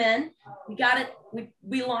Crexy came in, we got it,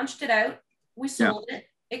 we launched it out, we sold it,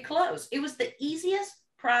 it closed. It was the easiest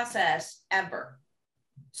process ever.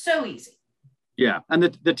 So easy. Yeah, and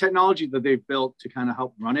the technology that they've built to kind of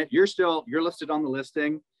help run it, you're listed on the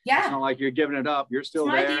listing. Yeah. It's not like you're giving it up. You're still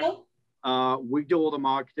there. We do all the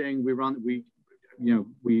marketing. We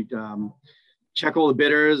check all the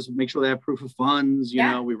bidders, make sure they have proof of funds.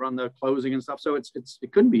 We run the closing and stuff. So it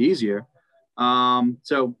couldn't be easier.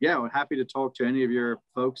 We're happy to talk to any of your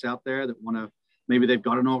folks out there that want to, maybe they've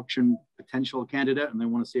got an auction potential candidate and they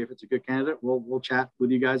want to see if it's a good candidate. We'll chat with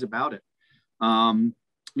you guys about it.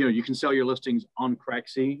 You can sell your listings on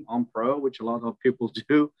Crexy, on Pro, which a lot of people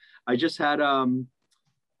do. I just had,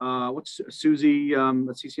 what's Susie at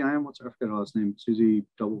CCIM? I forgot her last name. Susie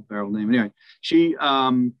double barrel name. Anyway, she,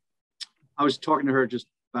 I was talking to her just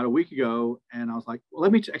about a week ago, and I was like, well,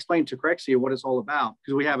 let me explain to Crexy what it's all about,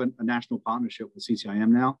 because we have a national partnership with CCIM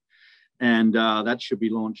now, and that should be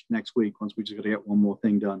launched next week once we just got to get one more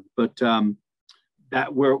thing done. But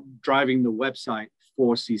that we're driving the website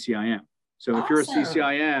for CCIM. So if you're a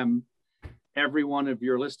CCIM, every one of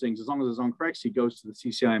your listings, as long as it's on Crexy, goes to the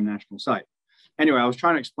CCIM national site. Anyway, I was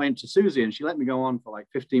trying to explain to Susie, and she let me go on for like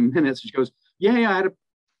 15 minutes. She goes, I had to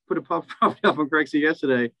put a property up on Crexy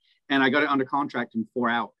yesterday, and I got it under contract in 4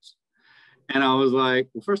 hours. And I was like,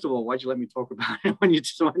 well, first of all, why'd you let me talk about it when you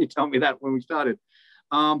told me that when we started?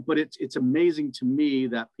 But it's amazing to me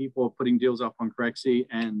that people are putting deals up on Crexy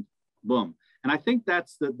and boom. And I think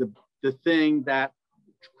that's the thing that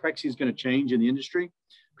Crexy is going to change in the industry.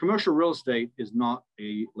 Commercial real estate is not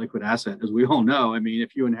a liquid asset, as we all know. I mean,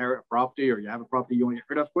 if you inherit a property or you have a property you want to get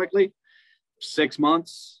rid of quickly, 6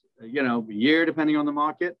 months, a year, depending on the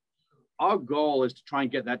market. Our goal is to try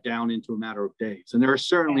and get that down into a matter of days. And there are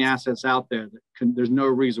certainly assets out there that there's no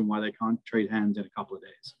reason why they can't trade hands in a couple of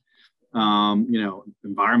days.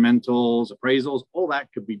 Environmentals, appraisals, all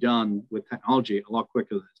that could be done with technology a lot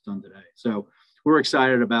quicker than it's done today. So we're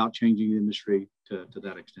excited about changing the industry to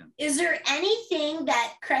that extent. Is there anything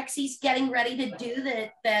that Crexy's getting ready to do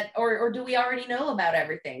or do we already know about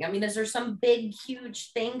everything? I mean, is there some big,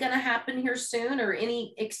 huge thing going to happen here soon, or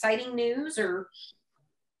any exciting news? Or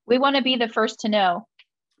we want to be the first to know.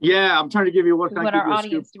 Yeah, I'm trying to give you what kind of our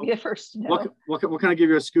audience to be the first to know. What can I give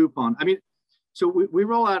you a scoop on? I mean, so we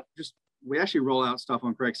actually roll out stuff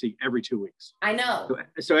on Crexy every 2 weeks. I know.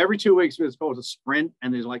 So every 2 weeks it's called a sprint,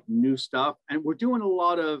 and there's like new stuff, and we're doing a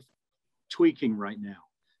lot of tweaking right now,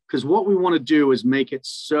 because what we want to do is make it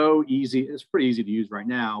so easy. It's pretty easy to use right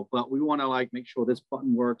now, but we want to make sure this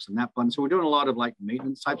button works and that button. So we're doing a lot of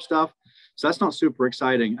maintenance type stuff. So that's not super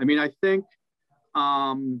exciting. I mean, I think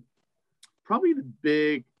probably the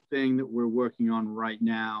big thing that we're working on right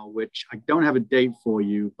now, which I don't have a date for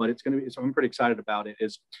you, but it's going to be, so I'm pretty excited about it,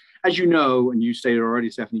 is, as you know, and you stated already,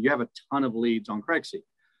 Stephanie, you have a ton of leads on Crexy.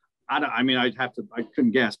 I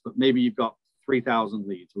couldn't guess, but maybe you've got 3,000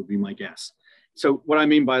 leads would be my guess. So what I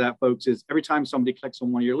mean by that, folks, is every time somebody clicks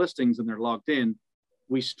on one of your listings and they're logged in,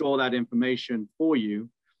 we store that information for you.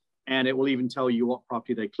 And it will even tell you what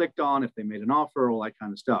property they clicked on, if they made an offer, all that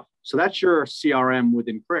kind of stuff. So that's your CRM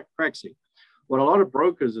within Crexy. What a lot of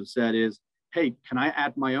brokers have said is, hey, can I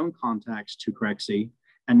add my own contacts to Crexy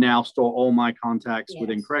and now store all my contacts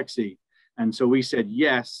within Crexy? And so we said,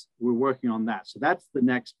 yes, we're working on that. So that's the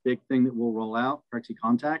next big thing that we'll roll out, Crexy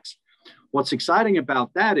Contacts. What's exciting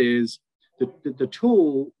about that is the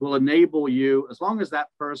tool will enable you, as long as that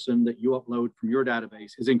person that you upload from your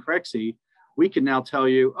database is in Crexy, we can now tell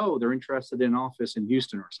you, oh, they're interested in an office in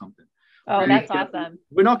Houston or something. Oh, that's awesome.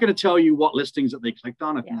 We're not going to tell you what listings that they clicked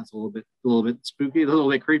on. I think that's a little bit spooky, a little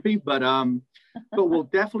bit creepy, but we'll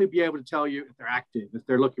definitely be able to tell you if they're active, if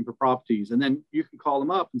they're looking for properties. And then you can call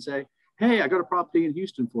them up and say, hey, I got a property in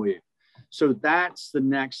Houston for you. So that's the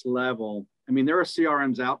next level. I mean, there are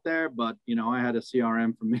CRMs out there, but I had a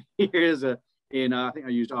CRM for many years. I think I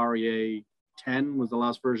used REA 10 was the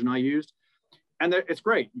last version I used, and it's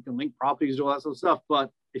great. You can link properties to all that sort of stuff. But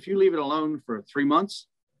if you leave it alone for 3 months,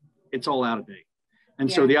 it's all out of date.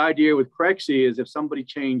 And so the idea with Crexi is if somebody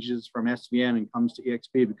changes from SVN and comes to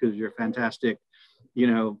EXP because of your fantastic,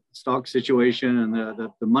 stock situation and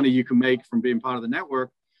the money you can make from being part of the network,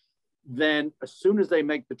 then as soon as they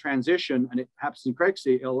make the transition and it happens in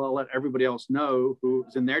Crexi, it'll let everybody else know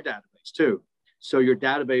who's in their database too. So your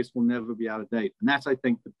database will never be out of date. And that's, I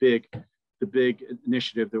think, the big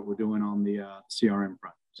initiative that we're doing on the CRM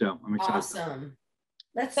front. So I'm excited. Awesome.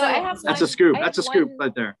 That's a scoop. That's a scoop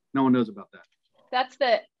right there. No one knows about that.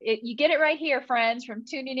 You get it right here, friends, from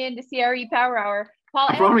tuning in to CRE Power Hour. Paul,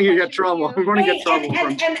 I'm running to get trouble. I'm running to get trouble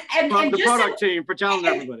from the product team for telling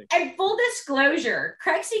everybody. And full disclosure,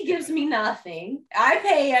 Crexi gives me nothing. I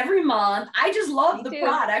pay every month. I just love the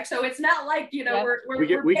product. So it's not like,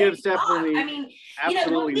 we give Stephanie. I mean,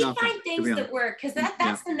 absolutely we find things that work, because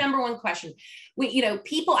that's the number one question.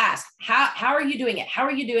 People ask, how are you doing it? How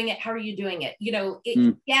are you doing it? How are you doing it?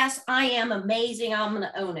 Yes, I am amazing. I'm going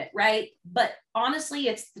to own it. Right. But honestly,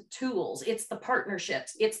 it's the tools, it's the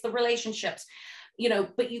partnerships, it's the relationships.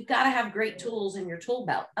 But you've got to have great tools in your tool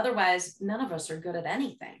belt. Otherwise, none of us are good at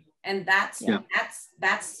anything. And that's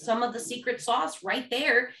some of the secret sauce right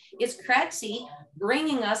there is Crexi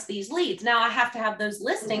bringing us these leads. Now I have to have those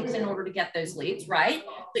listings in order to get those leads, right?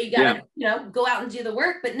 So you got to, go out and do the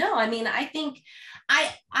work. But no, I mean, I think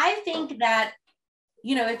that,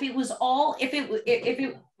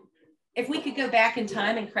 if we could go back in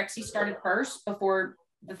time and Crexi started first before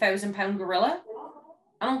the 1,000-pound gorilla,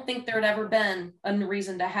 I don't think there'd ever been a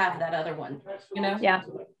reason to have that other one, Yeah,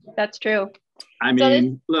 that's true. I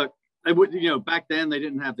mean, look, I would, back then they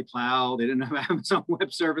didn't have the cloud, they didn't have Amazon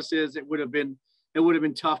Web Services. It would have been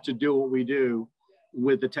tough to do what we do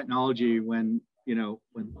with the technology when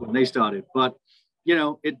they started. But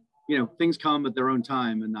things come at their own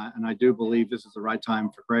time, and I do believe this is the right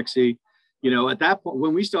time for Crexi. At that point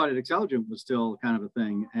when we started, Xceligent was still kind of a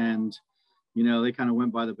thing, and they kind of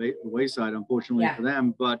went by the wayside, unfortunately for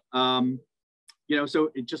them. But,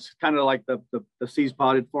 so it just kind of like the seas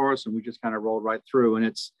parted for us, and we just kind of rolled right through. And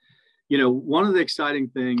it's, one of the exciting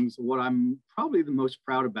things, what I'm probably the most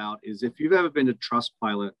proud about is if you've ever been to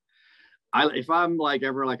Trustpilot, if I'm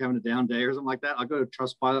ever having a down day or something like that, I'll go to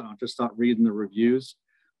Trustpilot and I'll just start reading the reviews.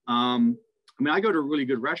 I go to really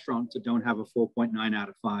good restaurants that don't have a 4.9 out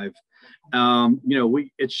of 5.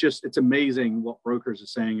 It's amazing what brokers are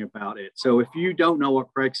saying about it. So if you don't know what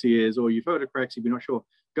Crexi is, or you've heard of Crexi, but you're not sure,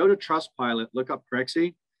 go to Trustpilot, look up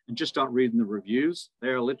Crexi, and just start reading the reviews.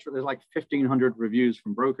 There's 1,500 reviews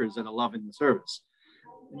from brokers that are loving the service.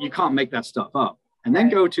 You can't make that stuff up. And then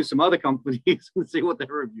go to some other companies and see what their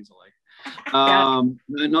reviews are like.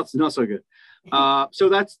 Not so good. So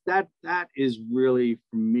that is really,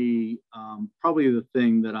 for me, probably the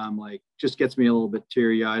thing that I'm just gets me a little bit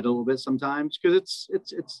teary-eyed a little bit sometimes, because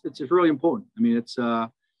it's really important. I mean, it's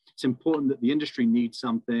important that the industry needs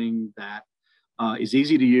something that is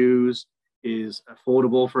easy to use, is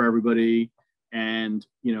affordable for everybody, and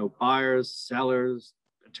buyers, sellers,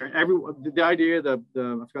 everyone. The idea, I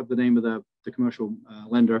forgot the name of the commercial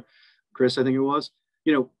lender, Chris, I think it was.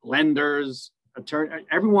 Lenders, attorney,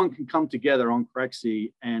 everyone can come together on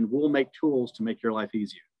Crexi, and we'll make tools to make your life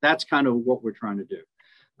easier. That's kind of what we're trying to do.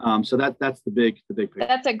 So that's the big picture.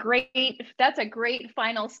 That's a great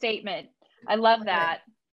final statement. I love that.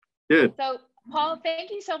 Good. So Paul,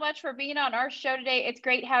 thank you so much for being on our show today. It's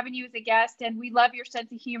great having you as a guest, and we love your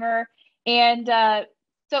sense of humor. And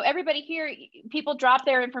so everybody here, people drop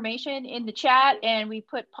their information in the chat, and we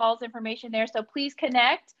put Paul's information there. So please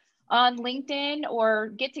connect on LinkedIn or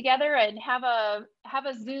get together and have a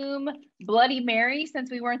Zoom Bloody Mary, since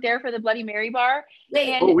we weren't there for the Bloody Mary bar.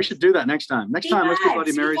 We should do that next time. Next time, let's do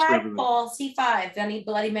Bloody Marys for everybody. Paul, C5, any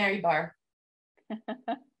Bloody Mary bar.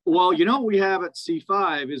 Well, what we have at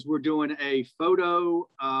C5 is we're doing a photo.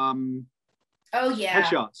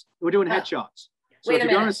 Headshots. We're doing headshots. So if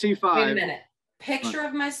you're going to C5. Wait a minute. Picture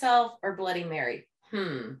of myself or Bloody Mary?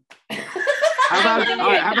 How about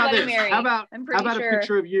this? How about a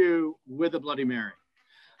picture of you with a Bloody Mary?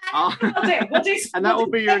 We'll do, and that will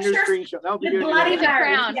be your new screenshot. That will be your Bloody Mary.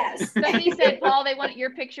 Crown. Yes. Somebody said, Paul, they want your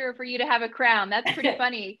picture for you to have a crown. That's pretty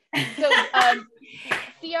funny. So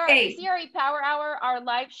CRE Power Hour, our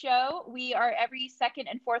live show, we are every second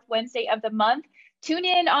and fourth Wednesday of the month. Tune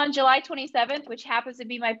in on July 27th, which happens to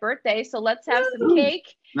be my birthday. So let's have some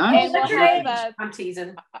cake. Nice. And we'll have, I'm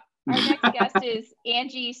teasing. Our next guest is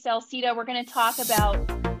Angie Salcido. We're going to talk about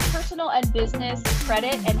personal personal and business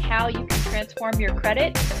credit and how you can transform your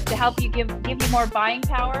credit to help you give you more buying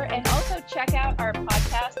power. And also check out our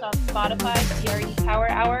podcast on Spotify, CRE Power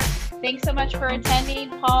Hour. Thanks so much for attending.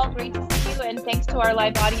 Paul, great to see you. And thanks to our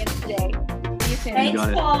live audience today. See you soon. Thanks,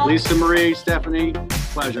 Paul. Lisa Marie, Stephanie,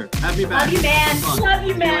 pleasure. Have you back. Love you, man. Love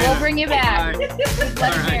you, man. We'll bring you back. All right. Let's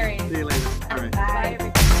marry. See you later.